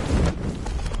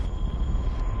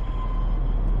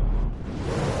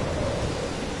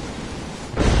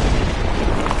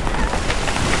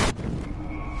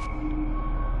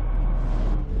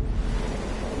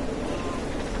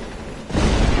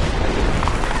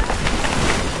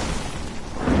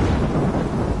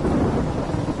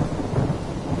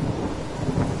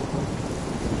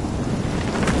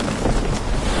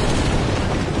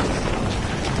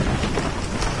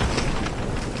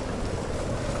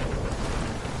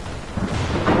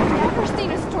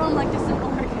 Like this in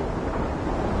Oregon.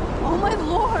 Oh my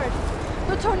lord!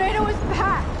 The tornado is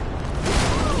back!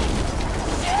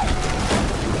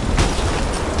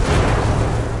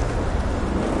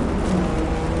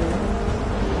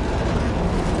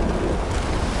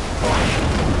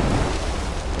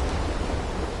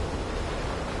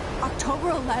 October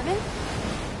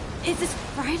 11th? Is this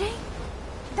Friday?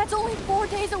 That's only 4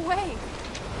 days away!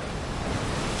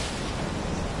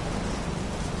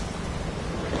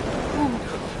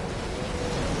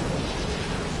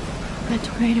 The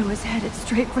tornado is headed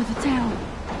straight for the town.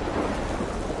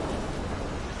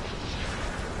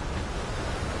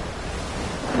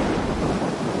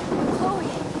 Chloe,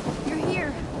 you're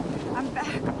here. I'm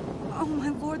back. Oh my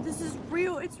lord, this is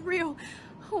real. It's real.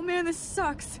 Oh man, this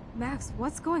sucks. Max,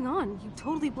 what's going on? You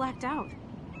totally blacked out.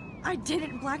 I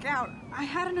didn't black out. I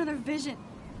had another vision.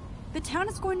 The town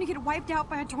is going to get wiped out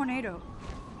by a tornado.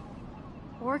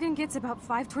 Oregon gets about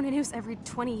 5 tornadoes every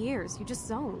 20 years. You just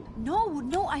zoned.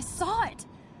 No, I saw it.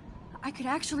 I could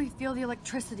actually feel the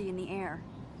electricity in the air.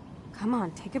 Come on,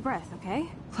 take a breath, okay?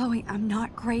 Chloe, I'm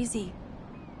not crazy.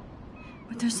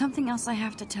 But there's something else I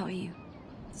have to tell you.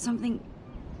 Something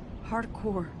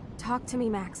hardcore. Talk to me,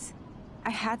 Max. I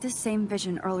had this same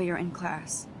vision earlier in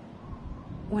class.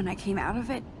 When I came out of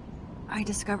it, I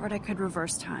discovered I could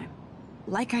reverse time.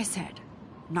 Like I said,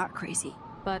 not crazy.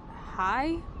 But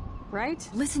high? Right?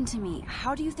 Listen to me.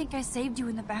 How do you think I saved you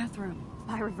in the bathroom?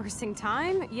 By reversing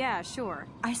time? Yeah, sure.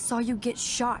 I saw you get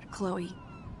shot, Chloe.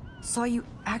 Saw you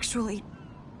actually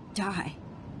die.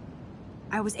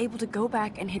 I was able to go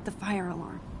back and hit the fire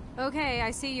alarm. Okay,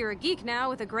 I see you're a geek now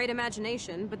with a great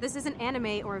imagination, but this isn't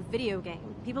anime or a video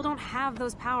game. People don't have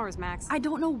those powers, Max. I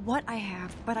don't know what I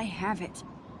have, but I have it.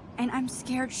 And I'm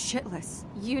scared shitless.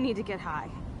 You need to get high.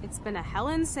 It's been a hell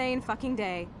insane fucking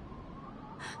day.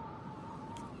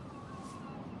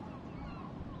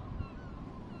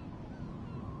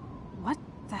 What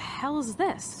the hell is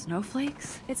this?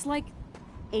 Snowflakes? It's like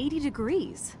 80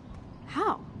 degrees.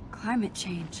 How? Climate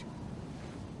change.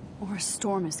 Or a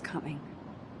storm is coming.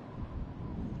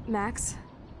 Max,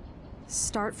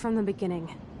 start from the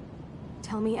beginning.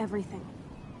 Tell me everything.